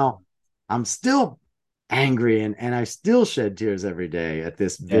 and now I'm still angry, and I still shed tears every day at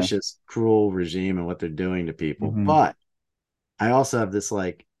this yeah. vicious, cruel regime and what they're doing to people. Hmm. But I also have this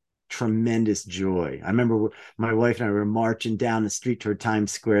like tremendous joy. I remember my wife and I were marching down the street toward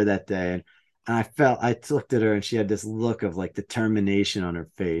Times Square that day, and I looked at her and she had this look of like determination on her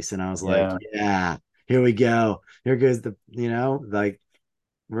face. And I was like, Yeah. yeah, here we go. Here goes like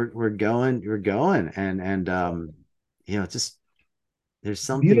we're going. Just there's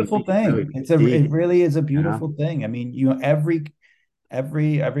something Beautiful really, really thing. It deep, really is a you know? beautiful thing. I mean,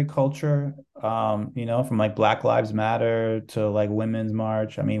 every culture, from like Black Lives Matter to like Women's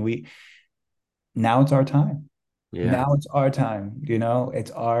March. I mean, now it's our time. Yeah. Now it's our time,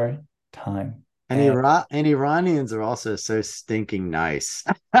 it's our time. And And Iranians are also so stinking nice.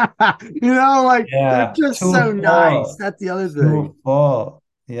 Like they're yeah, just so too nice. full, That's the other thing. too full.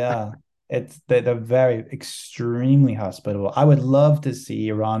 Yeah. They're very extremely hospitable. I would love to see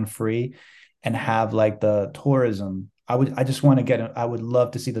Iran free and have like the tourism. I just want to I would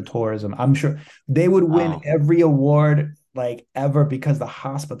love to see the tourism. I'm sure they would win Oh, every award like ever because the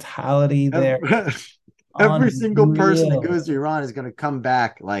hospitality there is every, every single person that unreal. goes to Iran is going to come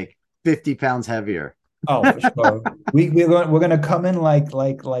back like 50 pounds heavier. Oh, for sure. We're gonna come in like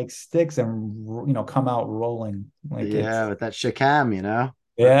sticks and come out rolling like it's Yeah, with that shikam.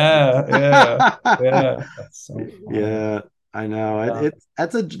 yeah, yeah, yeah. That's so funny. Yeah, I know. Yeah,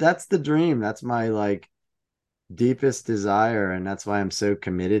 That's the dream. That's my like deepest desire, and that's why I'm so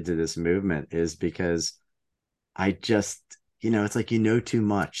committed to this movement is because I just, it's like too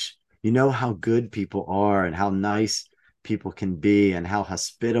much. You know how good people are and how nice people can be and how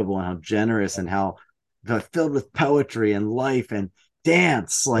hospitable and how generous and how they're filled with poetry and life and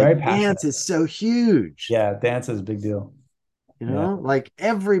dance. Like very dance passionate. is so huge. Yeah, dance is a big deal. Yeah, Like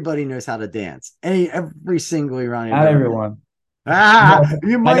everybody knows how to dance. Every single Iranian I've not ever met. everyone.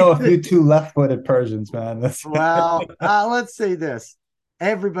 You I know might a few two left-footed Persians, man. well, let's say this.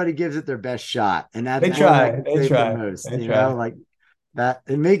 Everybody gives it their best shot, and that's They more than I try, can they say for try, most. they try. Like that,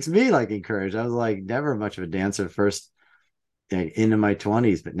 it makes me like encouraged. I was like never much of a dancer first, into my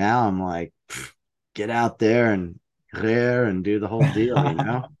 20s, but now I'm like, get out there and rare and do the whole deal.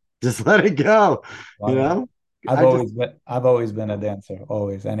 Just let it go. You Love it. know, I just I've always been a dancer,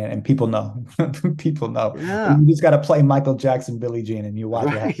 always, and people know, people know. yeah, You just got to play Michael Jackson, Billie Jean, and you watch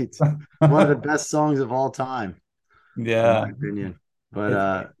what right. One of the happens. best songs of all time, in my Yeah, opinion.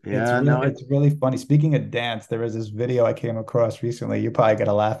 But it's yeah, no, it's really funny. Speaking of dance, there was this video I came across recently. You're probably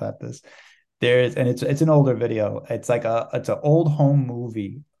gonna laugh at this. And it's an older video. It's an old home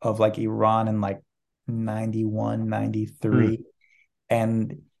movie of like Iran in like 91, ninety hmm, three,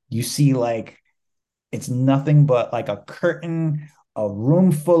 and you see like it's nothing but like a curtain, a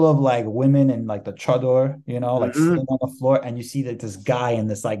room full of like women in like the chador, like mm-hmm. sitting on the floor, and you see that this guy in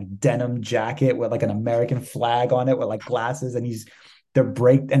this like denim jacket with like an American flag on it with like glasses, and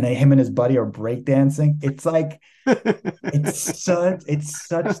him and his buddy are breakdancing. It's like it's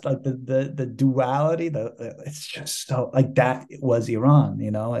such like the duality, it's just so like that was Iran.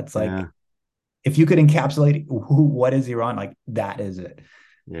 It's like Yeah, if you could encapsulate what is Iran, like that is it,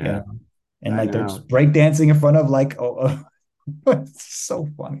 you yeah, know and I like they're know. just breakdancing in front of like It's so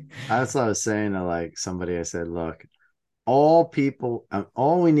funny. That's what I was saying to like somebody. I said, look, all people,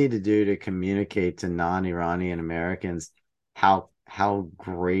 all we need to do to communicate to non-Iranian Americans how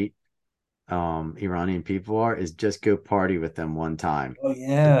great Iranian people are is just go party with them one time. Oh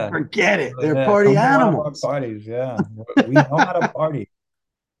yeah. Forget it. Oh, They're yeah. party Come to one of our animals. parties. Yeah. We know how to party.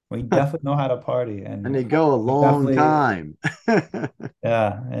 We definitely know how to party. And And they go a I long definitely, time.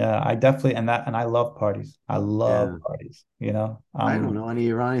 yeah, yeah. I definitely, and I love parties. I Yeah. love parties, you know? I don't know any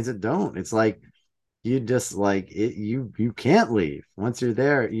Iranians that don't. It's like you just like it, you can't leave. Once you're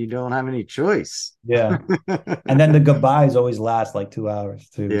there, you don't have any choice. Yeah. And then the goodbyes always last like 2 hours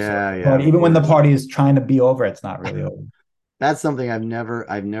too. So Yeah, yeah, party, of even when the course. party is trying to be over, it's not really over. That's something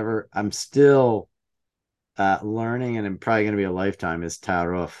I'm still learning, and I'm probably going to be a lifetime is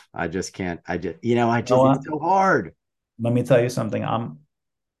Taruf. I just can't. I You know just, it's what? so hard. Let me tell you something.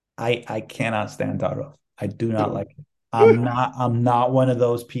 I cannot stand Taro. I do not like it. I'm not one of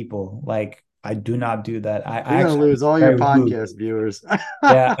those people. Like I do not do that. I You're going to actually think lose it's all your very rude. podcast viewers.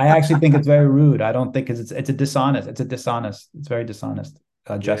 Yeah, I actually think it's very rude. I don't think it's a dishonest. It's very dishonest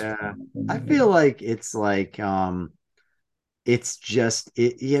gesture. Yeah. I feel like it's just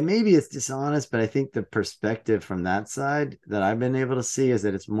yeah, maybe it's dishonest, but I think the perspective from that side that I've been able to see is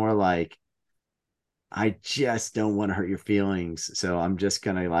that it's more like I just don't want to hurt your feelings, so I'm just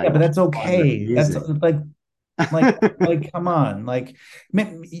gonna Yeah, like but that's keep on okay. That's refusing. like come on. Like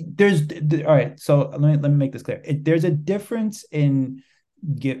there's all right. So let me make this clear. There's a difference in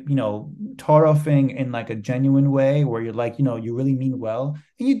get toroffing in like a genuine way where you're like you really mean well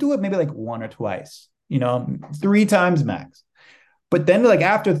and you do it maybe like one or twice, three times max. But then like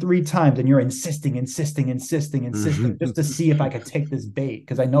after three times and you're insisting just to see if I could take this bait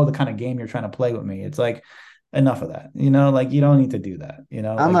because I know the kind of game you're trying to play with me. It's like enough of that, like you don't need to do that,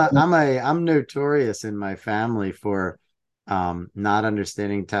 I'm like I'm notorious in my family for not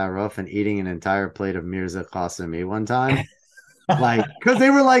understanding Taruf and eating an entire plate of Mirza Qasimi one time. Like, because they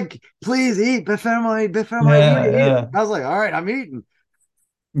were like, please eat, Befirma, eat yeah, it, eat it. yeah, I was like, all right, I'm eating.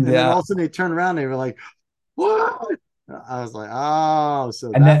 And then yeah. all of a sudden they turned around, they were like, what? I was like, oh,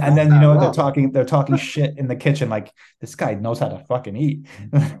 so And then that's you not know they're rough. talking shit in the kitchen like this guy knows how to fucking eat.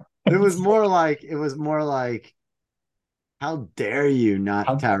 It was more like, how dare you not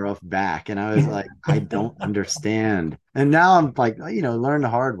How, tear off back? And I was like, I don't understand. And now I'm like, learn the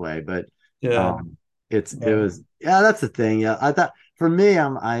hard way. But yeah, um it yeah, was, yeah, that's the thing. Yeah. I thought for me,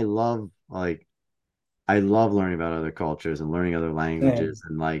 I love learning about other cultures and learning other languages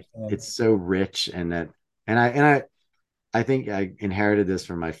same, and like same. it's so rich and that and I think I inherited this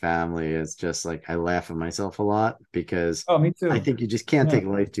from my family. It's just like I laugh at myself a lot because Oh, me I too. think you just can't Yeah, take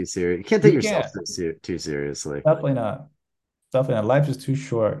life too serious. You can't take you yourself can't. too seriously. Definitely not. Definitely not. Life is too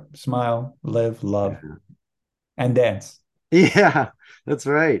short. Smile, live, love, Yeah. and dance Yeah, that's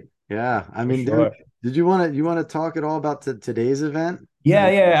right. Yeah. I for mean, dude, sure. did you want to talk at all about today's event? I Yeah,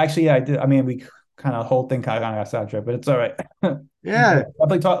 mean, yeah. Actually, yeah, I did. I mean, we kind of whole thing kind of got sidetracked, but it's all right. yeah,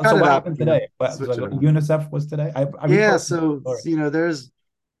 Definitely talk. So cut it what up, happened today? What switch it so around. UNICEF was today? I Yeah, reposted the so story. there's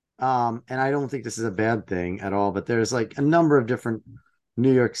and I don't think this is a bad thing at all, but there's like a number of different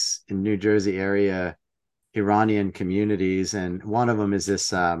New York's and New Jersey area Iranian communities, and one of them is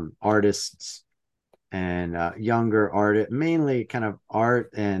this artists and younger art, mainly kind of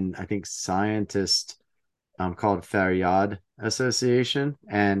art and I think scientist called Faryad Association,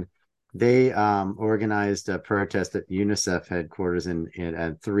 and they organized a protest at UNICEF headquarters in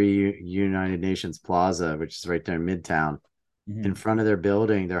at 3 United Nations Plaza, which is right there in Midtown, in Mhm. front of their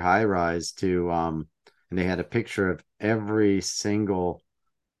building, their high rise, and they had a picture of every single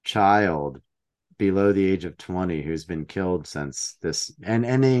child below the age of 20 who's been killed since this,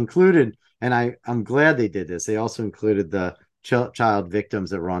 and they included, and I'm glad they did this, they also included the child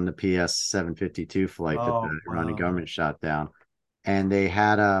victims that were on the PS 752 flight that Oh the Iranian wow. government shot down. And they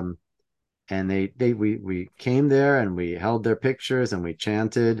had and they we came there and we held their pictures and we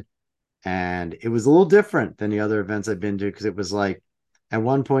chanted, and it was a little different than the other events I've been to because it was like at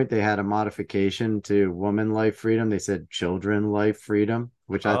one point they had a modification to woman life freedom. They said children life freedom,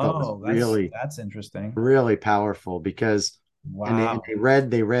 which I thought was Oh, really, that's interesting. really powerful because and Wow. they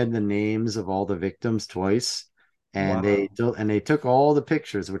read the names of all the victims twice, and Wow. they took all the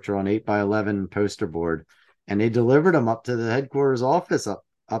pictures which are on 8x11 poster board, and they delivered them up to the headquarters office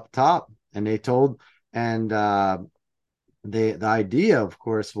up top, and they told, and the idea of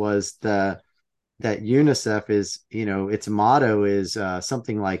course was that UNICEF is, its motto is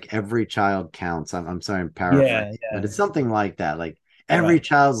something like every child counts. I'm sorry, I'm paraphrasing, Yeah, but yeah. it's something like that. Like every Right.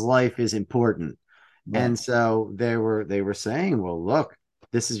 child's life is important. Right. And so they were saying, well, look,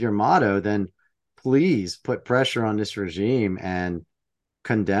 this is your motto, then please put pressure on this regime and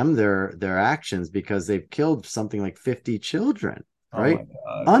condemn their actions, because they've killed something like 50 children, Oh my right?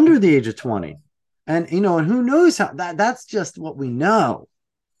 God. Under the age of 20. And and who knows how that's just what we know.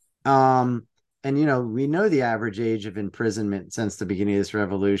 Um, and we know the average age of imprisonment since the beginning of this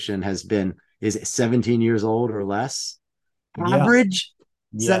revolution is 17 years old or less. Yeah. Average.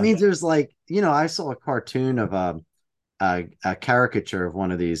 So that Yeah. means there's like, I saw a cartoon of a caricature of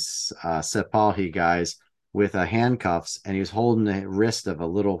one of these Sepahi guys with handcuffs, and he was holding the wrist of a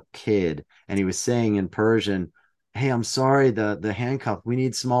little kid, and he was saying in Persian, "Hey, I'm sorry, the handcuff. We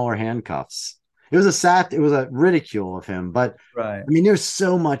need smaller handcuffs." It was a ridicule of him, but Right. I mean, there's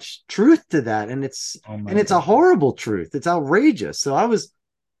so much truth to that, and Oh my it's a God. horrible truth. It's outrageous. So I was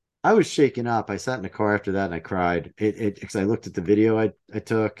shaken up. I sat in the car after that and I cried. It because I looked at the video I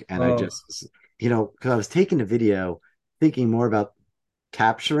took, and I Oh, just, because I was taking the video thinking more about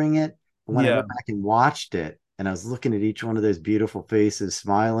capturing it. But when I yeah. went back and watched it, and I was looking at each one of those beautiful faces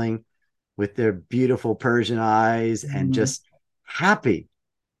smiling with their beautiful Persian eyes and Mhm. just happy.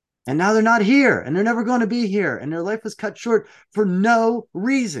 And now they're not here, and they're never going to be here, and their life was cut short for no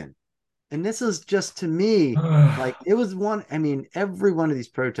reason. And this is just, to me, like, it was one. I mean, every one of these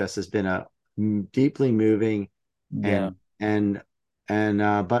protests has been a deeply moving, Yeah. and and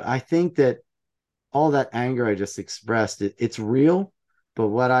but I think that all that anger I just expressed, it's real. But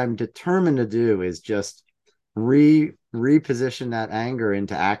what I'm determined to do is just reposition that anger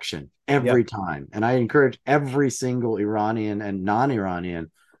into action Yep. every time. And I encourage every single Iranian and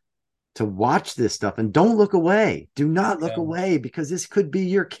non-Iranian to watch this stuff and don't look away. Do not look Yeah. away, because this could be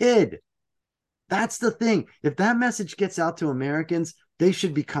your kid. That's the thing. If that message gets out to Americans, they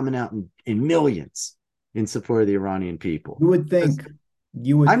should be coming out in millions in support of the Iranian people. You would 'Cause, think,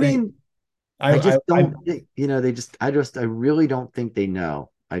 you I would think, mean, I I, just I, don't think, I really don't think they know.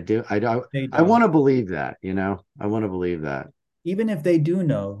 I do. they I want don't. to believe that, I want to believe that. Even if they do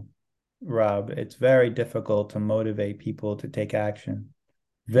know, Rob, it's very difficult to motivate people to take action.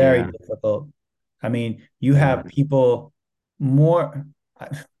 Very Yeah. difficult. I mean, you Yeah. have people more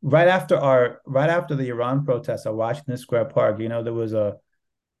right after the Iran protests at Washington Square Park, there was a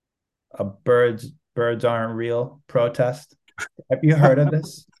birds aren't real protest. Have you heard of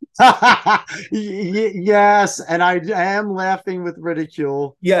this? Yes. And I am laughing with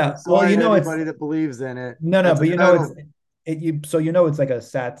ridicule. I'm Yeah. Well, sorry to anybody that believes in it. no, That's a but total. it's like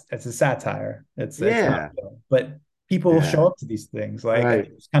it's a satire. It's not Yeah. real. But people will Yeah. show up to these things like, and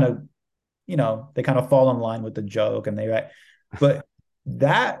Right. it's kind of, they kind of fall in line with the joke and they right. But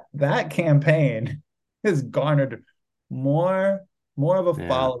that campaign has garnered more more of a Yeah.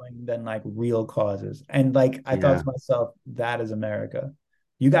 following than like real causes. And like I thought Yeah. to myself, that is America.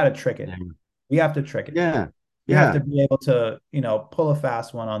 You got to trick it. Yeah. We have to trick it. Yeah. You have to Yeah. be able to, pull a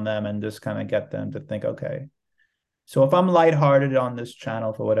fast one on them and just kind of get them to think, okay. So if I'm lighthearted on this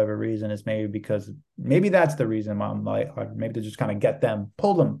channel for whatever reason, it's maybe that's the reason why I'm lighthearted. Maybe to just kind of get them,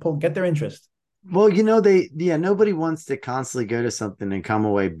 get their interest. Well, nobody wants to constantly go to something and come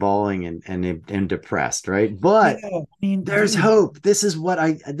away bawling and depressed, right? Yeah, But I mean, there's dude. hope. This is what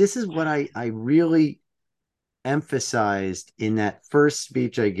I really emphasized in that first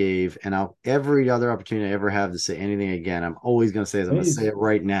speech I gave, and every other opportunity I ever have to say anything again, I'm always going to say it. I'm going to say Please, it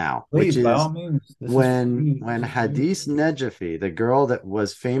right now, which please, by is all means, this is when free. when This is free. Hadith Najafi, the girl that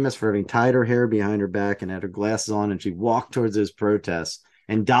was famous for having tied her hair behind her back and had her glasses on, and she walked towards those protests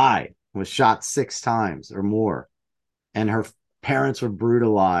and died, was shot 6 times or more, and her parents were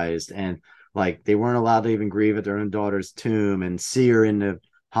brutalized, and like they weren't allowed to even grieve at their own daughter's tomb and see her in the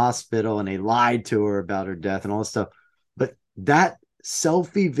hospital, and they lied to her about her death and all this stuff. But that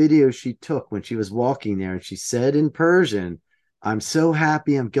selfie video she took when she was walking there, and she said in Persian, "I'm so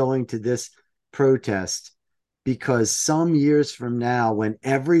happy I'm going to this protest, because some years from now, when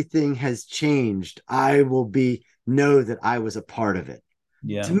everything has changed, I will be know that I was a part of it." To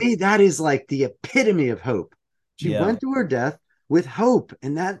Yeah, me, that is like the epitome of hope. She yeah, went to her death with hope,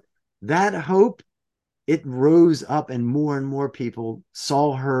 and that hope, it rose up, and more people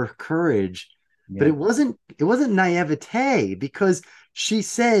saw her courage. But yeah, it wasn't naivete, because she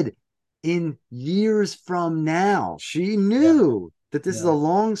said, in years from now, she yeah, knew that this is a yeah.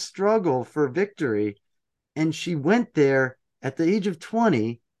 long struggle for victory, and she went there at the age of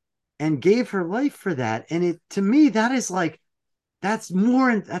 20 and gave her life for that. And it, to me, that is like, that's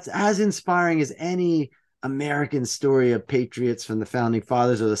as inspiring as any American story of patriots from the founding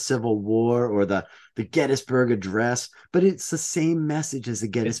fathers or the Civil War or the Gettysburg Address. But it's the same message as the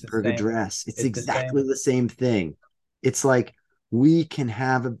It's the Gettysburg same. Address. It's It's the exactly same. the same thing. It's like, we can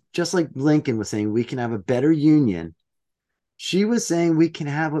have just like Lincoln was saying, we can have a better union she was saying we can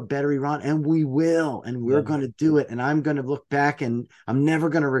have a better Iran, and we will, and we're Yeah. going to do it. And I'm going to look back and I'm never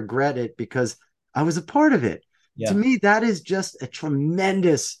going to regret it because I was a part of it. To Yeah. me, that is just a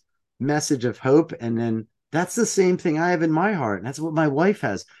tremendous message of hope. And then that's the same thing I have in my heart. And that's what my wife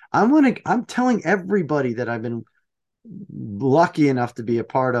has. I'm telling everybody that I've been lucky enough to be a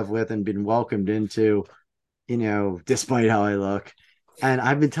part of with and been welcomed into, despite how I look. And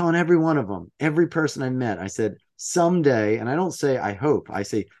I've been telling every one of them, every person I met, I said, someday, and I don't say I hope, I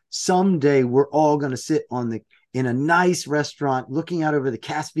say someday we're all going to sit in a nice restaurant looking out over the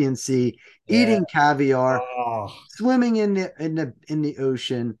Caspian Sea, Yeah. eating caviar, Oh, swimming in the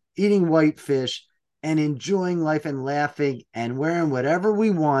ocean, eating whitefish, and enjoying life and laughing and wearing whatever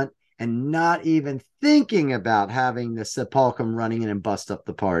we want and not even thinking about having the sepulchre running in and bust up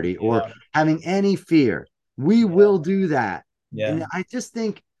the party or yeah. having any fear. We Yeah. will do that. Yeah. And I just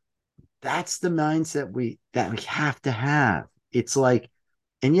think that's the mindset we have to have. It's like,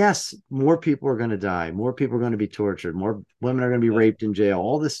 and yes, more people are going to die, more people are going to be tortured, more women are going to be Yeah. raped in jail,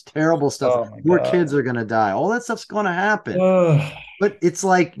 all this terrible stuff, Oh my more God. kids are going to die, all that stuff's going to happen. Ugh. But it's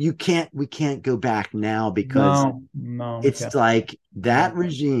like we can't go back now because No, no, we it's can't. like No. that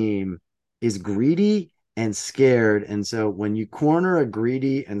regime is greedy and scared. And so when you corner a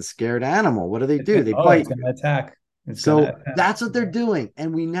greedy and scared animal, what do? They It's bite gonna you. attack. It's gonna So attack. that's what they're doing.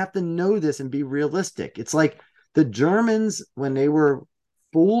 And we have to know this and be realistic. It's like the Germans, when they were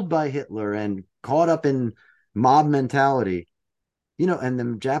fooled by Hitler and caught up in mob mentality, and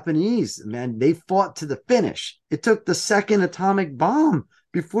the Japanese, man, they fought to the finish. It took the second atomic bomb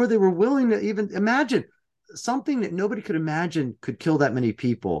before they were willing to even imagine something that nobody could imagine could kill that many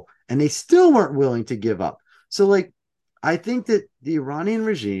people. And they still weren't willing to give up. So, like, I think that the Iranian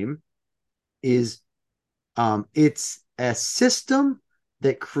regime is it's a system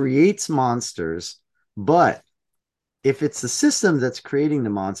that creates monsters, but if it's the system that's creating the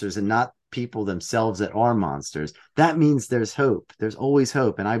monsters and not people themselves that are monsters, that means there's hope. There's always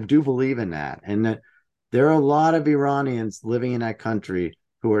hope. And I do believe in that. And that there are a lot of Iranians living in that country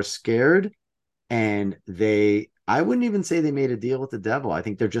who are scared and I wouldn't even say they made a deal with the devil. I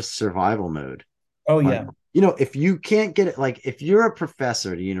think they're just survival mode. Oh Like, yeah. if you can't get it, like if you're a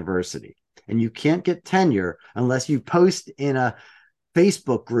professor at a university and you can't get tenure unless you post in a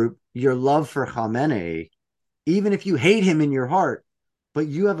Facebook group your love for Khamenei, even if you hate him in your heart, but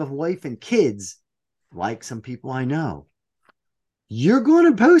you have a wife and kids, like some people I know, you're going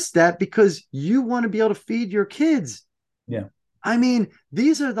to post that because you want to be able to feed your kids. Yeah. I mean,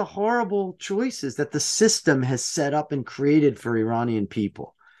 these are the horrible choices that the system has set up and created for Iranian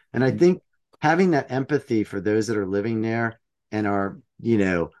people. And I think having that empathy for those that are living there and are,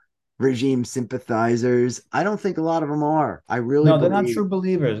 regime sympathizers, I don't think a lot of them are. I really No, they're not believe, true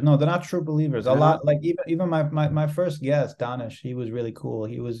believers. No, they're not true believers. A no, lot, like even my first guest, Danish, he was really cool.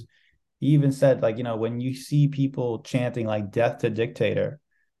 He even said, like, when you see people chanting like death to dictator,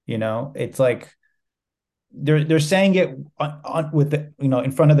 it's like they're saying it with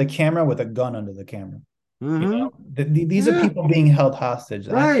in front of the camera with a gun under the camera. mm-hmm, These are yeah, people being held hostage.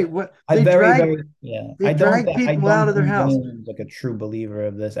 right. What I yeah. they drag I people out don't of their think house. anyone's like a true believer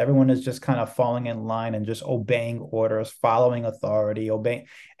of this. Everyone is just kind of falling in line and just obeying orders, following authority, obeying,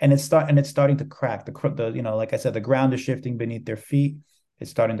 and it's starting to crack. Like I said, the ground is shifting beneath their feet. It's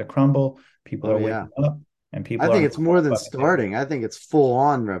starting to crumble. People Oh are yeah. waking up, and I people are think not it's more than fucking care. starting. I think it's full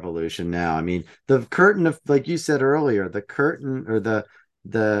on revolution now. I mean, the curtain of, like you said earlier, the curtain or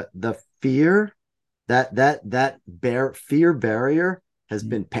the fear fear barrier has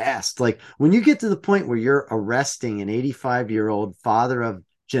been passed. Like when you get to the point where you're arresting an 85-year-old father of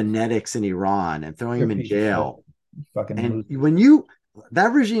genetics in Iran and throwing You're him a in piece of shit. jail, Fucking and loser.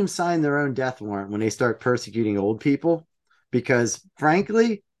 that regime signed their own death warrant when they start persecuting old people, because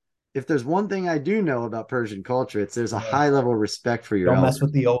frankly, if there's one thing I do know about Persian culture, it's there's a Yeah. high level of respect for your Don't mess elders.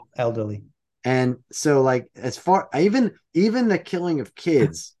 with the old elderly. And so, like, as far even the killing of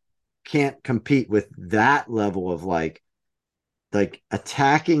kids can't compete with that level of like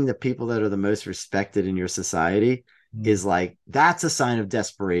attacking the people that are the most respected in your society Mm. is like that's a sign of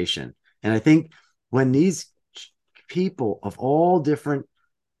desperation. And I think when these people of all different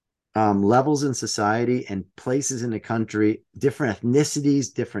levels in society and places in the country, different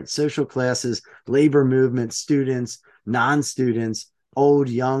ethnicities, different social classes, labor movement, students, non-students, old,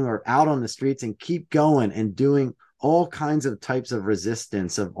 young, or out on the streets and keep going and doing all kinds of types of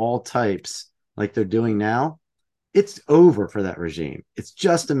resistance of all types like they're doing now, it's over for that regime. It's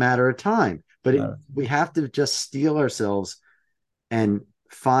just a matter of time. But we have to just steel ourselves and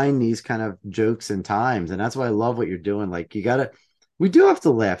find these kind of jokes and times. And that's why I love what you're doing. Like you got to, We do have to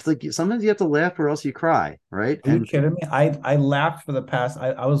laugh. Like sometimes you have to laugh or else you cry, right? Are you And kidding me? I laughed for the past.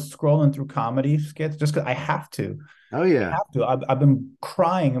 I was scrolling through comedy skits just because I have to. oh I yeah, have to. I've been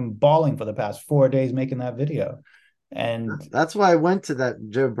crying and bawling for the past 4 days making that video, and that's why I went to that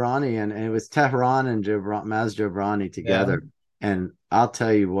Joe Brani, and it was Tehran and Maz Jobrani yeah, together. And I'll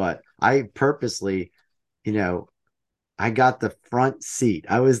tell you what, I purposely, you know, I got the front seat.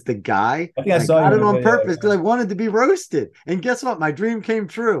 I was the guy, I think I and I saw you got in it the on video. purpose because I wanted to be roasted. And guess what? My dream came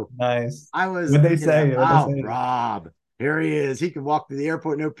true. Nice. I was, What they say? What they oh, say? Rob, here he is. He can walk to the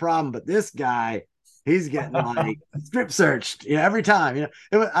airport, no problem. But this guy, he's getting like strip searched, every time. It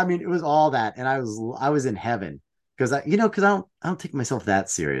was, I mean, it was all that. And I was in heaven because I don't take myself that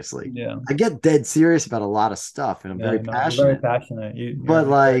seriously. Yeah, I get dead serious about a lot of stuff and I'm yeah. very No, you're very passionate. passionate. But You're very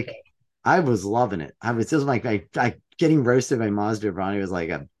like, passionate. I was loving it. I was just like, I getting roasted by Mazda Brani was like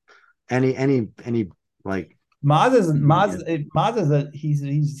any like, Maz is a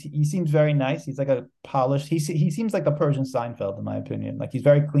he seems very nice. He's like a polished. He seems like the Persian Seinfeld in my opinion. Like he's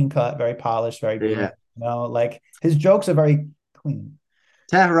very clean cut, very polished, very yeah. beautiful. Like his jokes are very clean.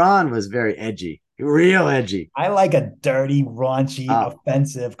 Tehran was very edgy, real edgy. I like a dirty, raunchy, Uh,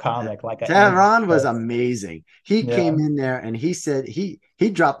 offensive comic, like an Andy Tehran was Schultz. amazing. He Yeah. came in there and he said he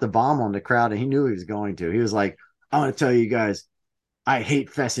dropped the bomb on the crowd and he knew he was going to. He was like, I want to tell you guys, I hate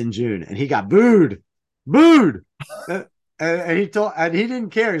Fess in June. And he got booed, booed. And he told and he didn't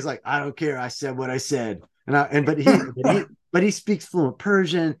care. He's like, I don't care. I said what I said. But he speaks fluent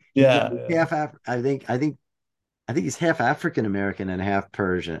Persian. Yeah, He's yeah. half I think he's half African American and half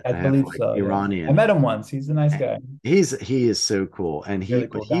Persian I and half believe like so. Yeah. I Iranian. met him once. He's a nice guy. He is so cool. And Really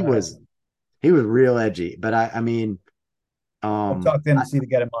cool guy. he was real edgy. But I mean, I'll um, talk to him to see to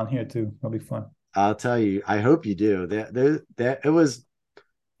get him on here too. It'll be fun. I'll tell you, I hope you do. That it was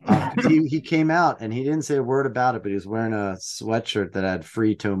because he came out and he didn't say a word about it, but he was wearing a sweatshirt that had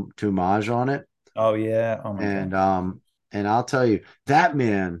free tomage on it. Oh yeah. Oh my God. And and I'll tell you, that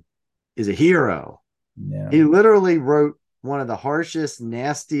man is a hero. Yeah. He literally wrote one of the harshest,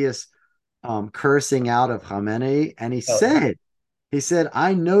 nastiest cursing out of Khamenei, and Hell yeah. he said,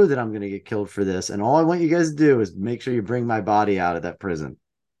 I know that I'm going to get killed for this, and all I want you guys to do is make sure you bring my body out of that prison.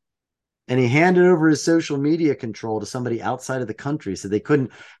 And he handed over his social media control to somebody outside of the country so they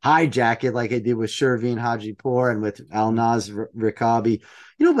couldn't hijack it like they did with Shervin Hajipour and with Alnaz Rikabi.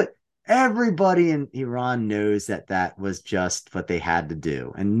 But everybody in Iran knows that that was just what they had to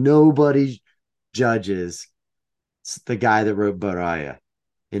do. And nobody judges the guy that wrote Baraya,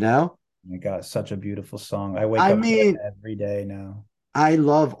 you know? Oh my God, such a beautiful song. I wake I up to it mean, every day now. I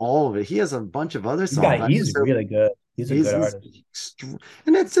love all of it. He has a bunch of other songs. I He's just hope really good. He's a good he's artist.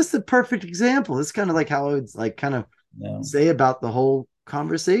 and that's just the perfect example. It's kind of like how I would like kind of Yeah. say about the whole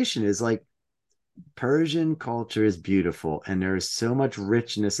conversation is like Persian culture is beautiful and there is so much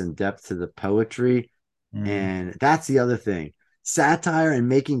richness and depth to the poetry. Mm. And that's the other thing. Satire and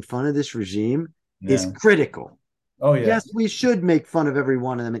making fun of this regime is Yeah. critical. Oh yeah. Yes, we should make fun of every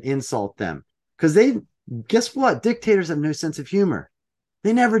one of them and insult them because they guess what? Dictators have no sense of humor.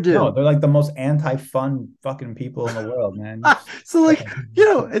 They never No, do. they're like the most anti-fun fucking people in the world, man. So like,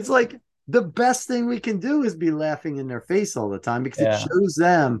 it's like the best thing we can do is be laughing in their face all the time because it Yeah, shows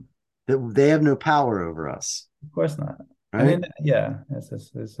them that they have no power over us, of course not. I right? mean, yeah, it's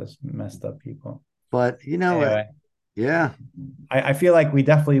just messed up people. But Anyway, yeah, I feel like we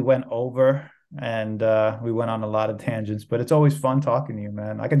definitely went over and we went on a lot of tangents, but it's always fun talking to you,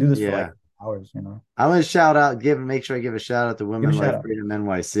 man. I can do this for like yeah. hours. I want to make sure I give a shout out to Give a Women shout Life out. Freedom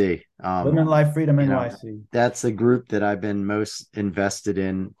NYC. Women, Life, Freedom, You know, NYC. that's the group that I've been most invested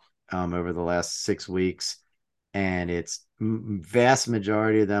in over the last 6 weeks. And it's vast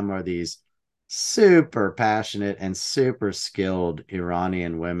majority of them are these super passionate and super skilled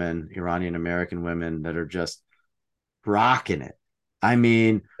Iranian-American women that are just rocking it. I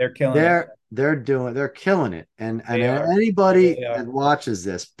mean, They're killing it. they're killing it. And They are. They anybody really that are. watches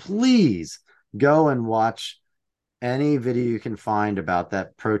this, please go and watch any video you can find about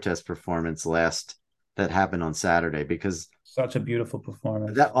that protest performance that happened on Saturday because Such a beautiful that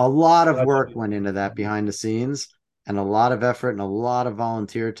performance. a lot of Such a work went beautiful into that performance. behind the scenes and a lot of effort and a lot of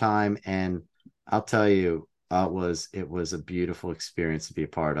volunteer time. And I'll tell you, it was a beautiful experience to be a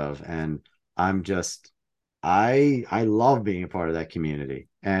part of. And I'm just I love being a part of that community.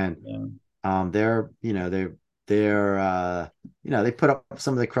 And Yeah. they put up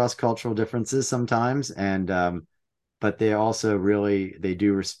some of the cross cultural differences sometimes, and but they also really they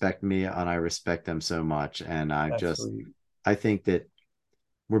do respect me, and I respect them so much. And That's sweet. I think that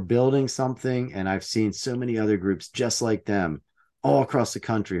we're building something, and I've seen so many other groups just like them all across the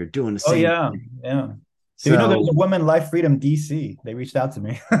country are doing the Oh same yeah. thing. Yeah. Do you know there's So a Women Life Freedom DC? They reached out to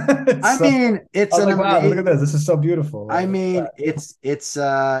me. I So mean, I it's was an like, wow, look at amazing. this. This is so beautiful. I Like, look mean, at it's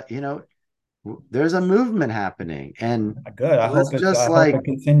there's a movement happening, and that. Good. let's just I hope like, it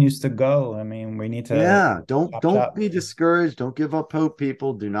continues to go. I mean, we need to yeah, don't chop don't chop. be discouraged. Don't give up hope,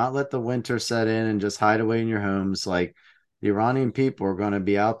 people. Do not let the winter set in and just hide away in your homes. Like the Iranian people are going to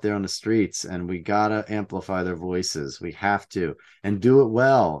be out there on the streets, and we gotta amplify their voices. We have to, and do it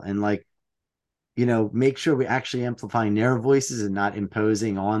well, and like, make sure we actually amplifying their voices and not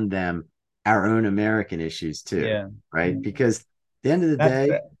imposing on them our own American issues too, Yeah. right? Yeah. Because at the end of the That's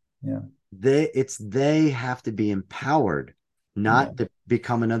day, it. Yeah. they have to be empowered, Yeah. not to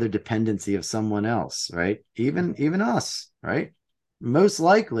become another dependency of someone else, right? Even us, right? Most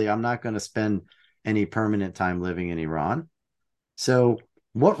likely, I'm not going to spend any permanent time living in Iran. So,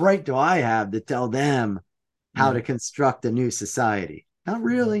 what right do I have to tell them how Yeah. to construct a new society? Not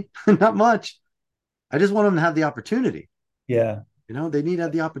really, not much. I just want them to have the opportunity. Yeah. They need to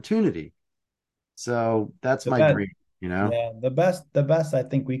have the opportunity. So that's The my best. dream. Yeah. The best I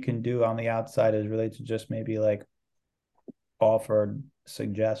think we can do on the outside is really to just maybe like offer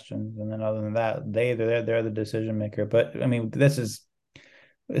suggestions, and then other than that, they're the decision maker. But I mean, this is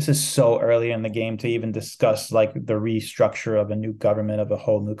so early in the game to even discuss like the restructure of a new government of a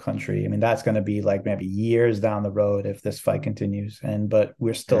whole new country. I mean, that's going to be like maybe years down the road if this fight continues. But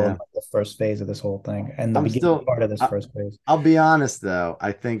we're still in Yeah. like the first phase of this whole thing and the I'm beginning still, part of this I, first phase. I'll be honest though,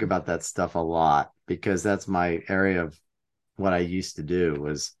 I think about that stuff a lot because that's my area of what I used to do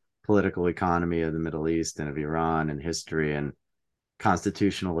was political economy of the Middle East and of Iran and history and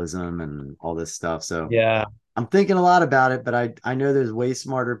constitutionalism and all this stuff. So Yeah. I'm thinking a lot about it, but I know there's way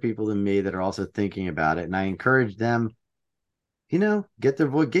smarter people than me that are also thinking about it. And I encourage them, get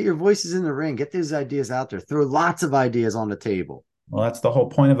your voices in the ring, get these ideas out there, throw lots of ideas on the table. Well, that's the whole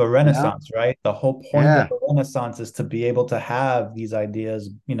point of a You know? renaissance, right? The whole point of Yeah. a renaissance is to be able to have these ideas,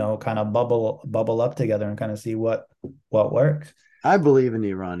 kind of bubble up together and kind of see what works. I believe in the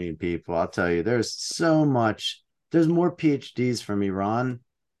Iranian people. I'll tell you, there's more PhDs from Iran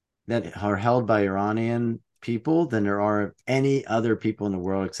that are held by Iranian people than there are any other people in the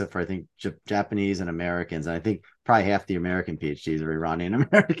world, except for I think Japanese and Americans. And I think probably half the American PhDs are Iranian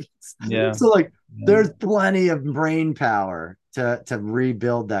Americans. Yeah. So like, Yeah. there's plenty of brain power to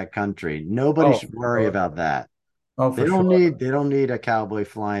rebuild that country. Nobody Oh, should for worry sure. about that. Oh, They for don't sure. need they don't need a cowboy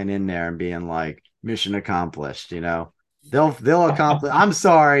flying in there and being like mission accomplished. They'll accomplish. I'm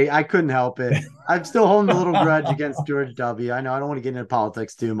sorry, I couldn't help it. I'm still holding a little grudge against George W. I know I don't want to get into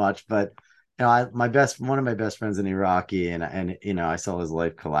politics too much, but one of my best friends in Iraqi, and I saw his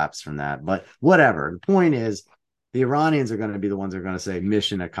life collapse from that. But whatever. The point is, the Iranians are going to be the ones that are going to say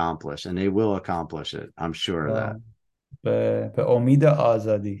mission accomplished, and they will accomplish it. I'm sure of that. به امید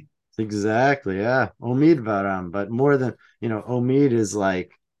آزادی. Exactly. Yeah. Omid Varam, but more than Omid is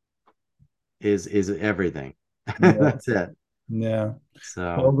like is everything. Yeah. That's it. Yeah. Well,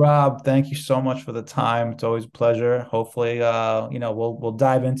 So Rob, thank you so much for the time. It's always a pleasure. Hopefully, we'll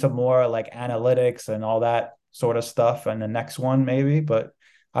dive into more like analytics and all that sort of stuff in the next one, maybe. But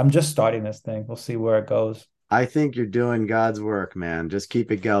I'm just starting this thing. We'll see where it goes. I think you're doing God's work, man. Just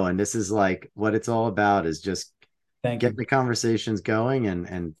keep it going. This is like what it's all about is just Thank getting you. the conversations going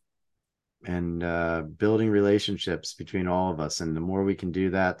and building relationships between all of us. And the more we can do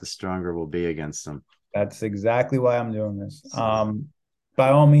that, the stronger we'll be against them. That's exactly why I'm doing this. So By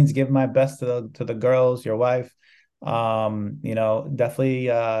all means, give my best to the girls, your wife. Definitely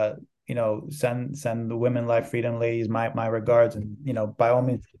send the Women Life Freedom ladies my regards, and by all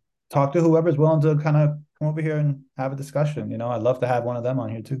means talk to whoever's willing to kind of come over here and have a discussion. I'd love to have one of them on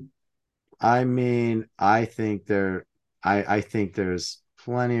here too. I mean, I think there's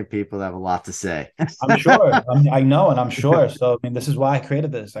plenty of people that have a lot to say. I'm sure. I know, and I'm sure. So I mean, this is why I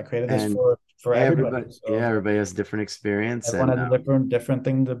created this. I created this And for everybody. everybody, yeah, So everybody has different experience, everyone and has a different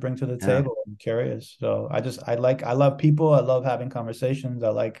thing to bring to the yeah, table. I'm curious. So I love people. I love having conversations. I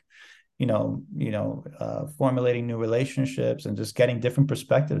like, formulating new relationships and just getting different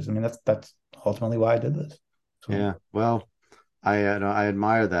perspectives. I mean, that's ultimately why I did this. So yeah. Well, I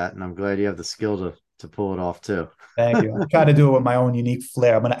admire that, and I'm glad you have the skill to pull it off too. thank you. I try to do it with my own unique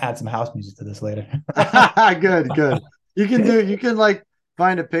flair. I'm gonna add some house music to this later. Good, good. You can like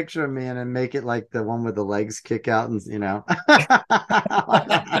find a picture of me and then make it like the one with the legs kick out and like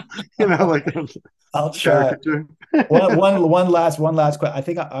a I'll try. caricature. One last question. I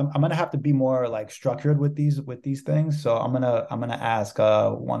think I'm gonna have to be more like structured with these things. So I'm gonna ask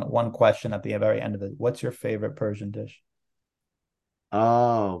one question at the very end of it. What's your favorite Persian dish?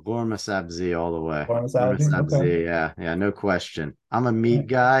 Oh, Gorma Sabzi all the way. Corn Gorma salad? Okay. Sabzi, yeah, yeah, no question. I'm a meat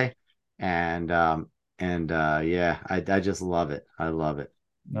guy, and And yeah, I just love it. I love it.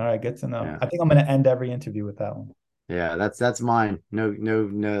 All right, good to know. Yeah. I think I'm going to end every interview with that one. Yeah, that's mine. No, no,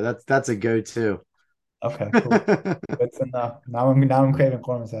 no. That's a go-to. Okay, cool. Good to know. Now I'm craving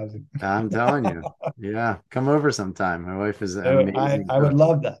korma sabzi. I'm telling you. Yeah, come over sometime. My wife is an Dude, I amazing I would cook.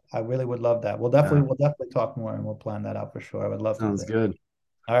 love that. I really would love that. Yeah, We'll definitely talk more and we'll plan that out for sure. I would love to do sounds that. good.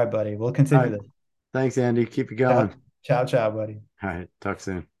 All right, buddy. We'll All continue right. this. Thanks, Andy. Keep it Ciao, going. ciao, ciao, buddy. All right. Talk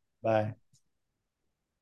soon. Bye.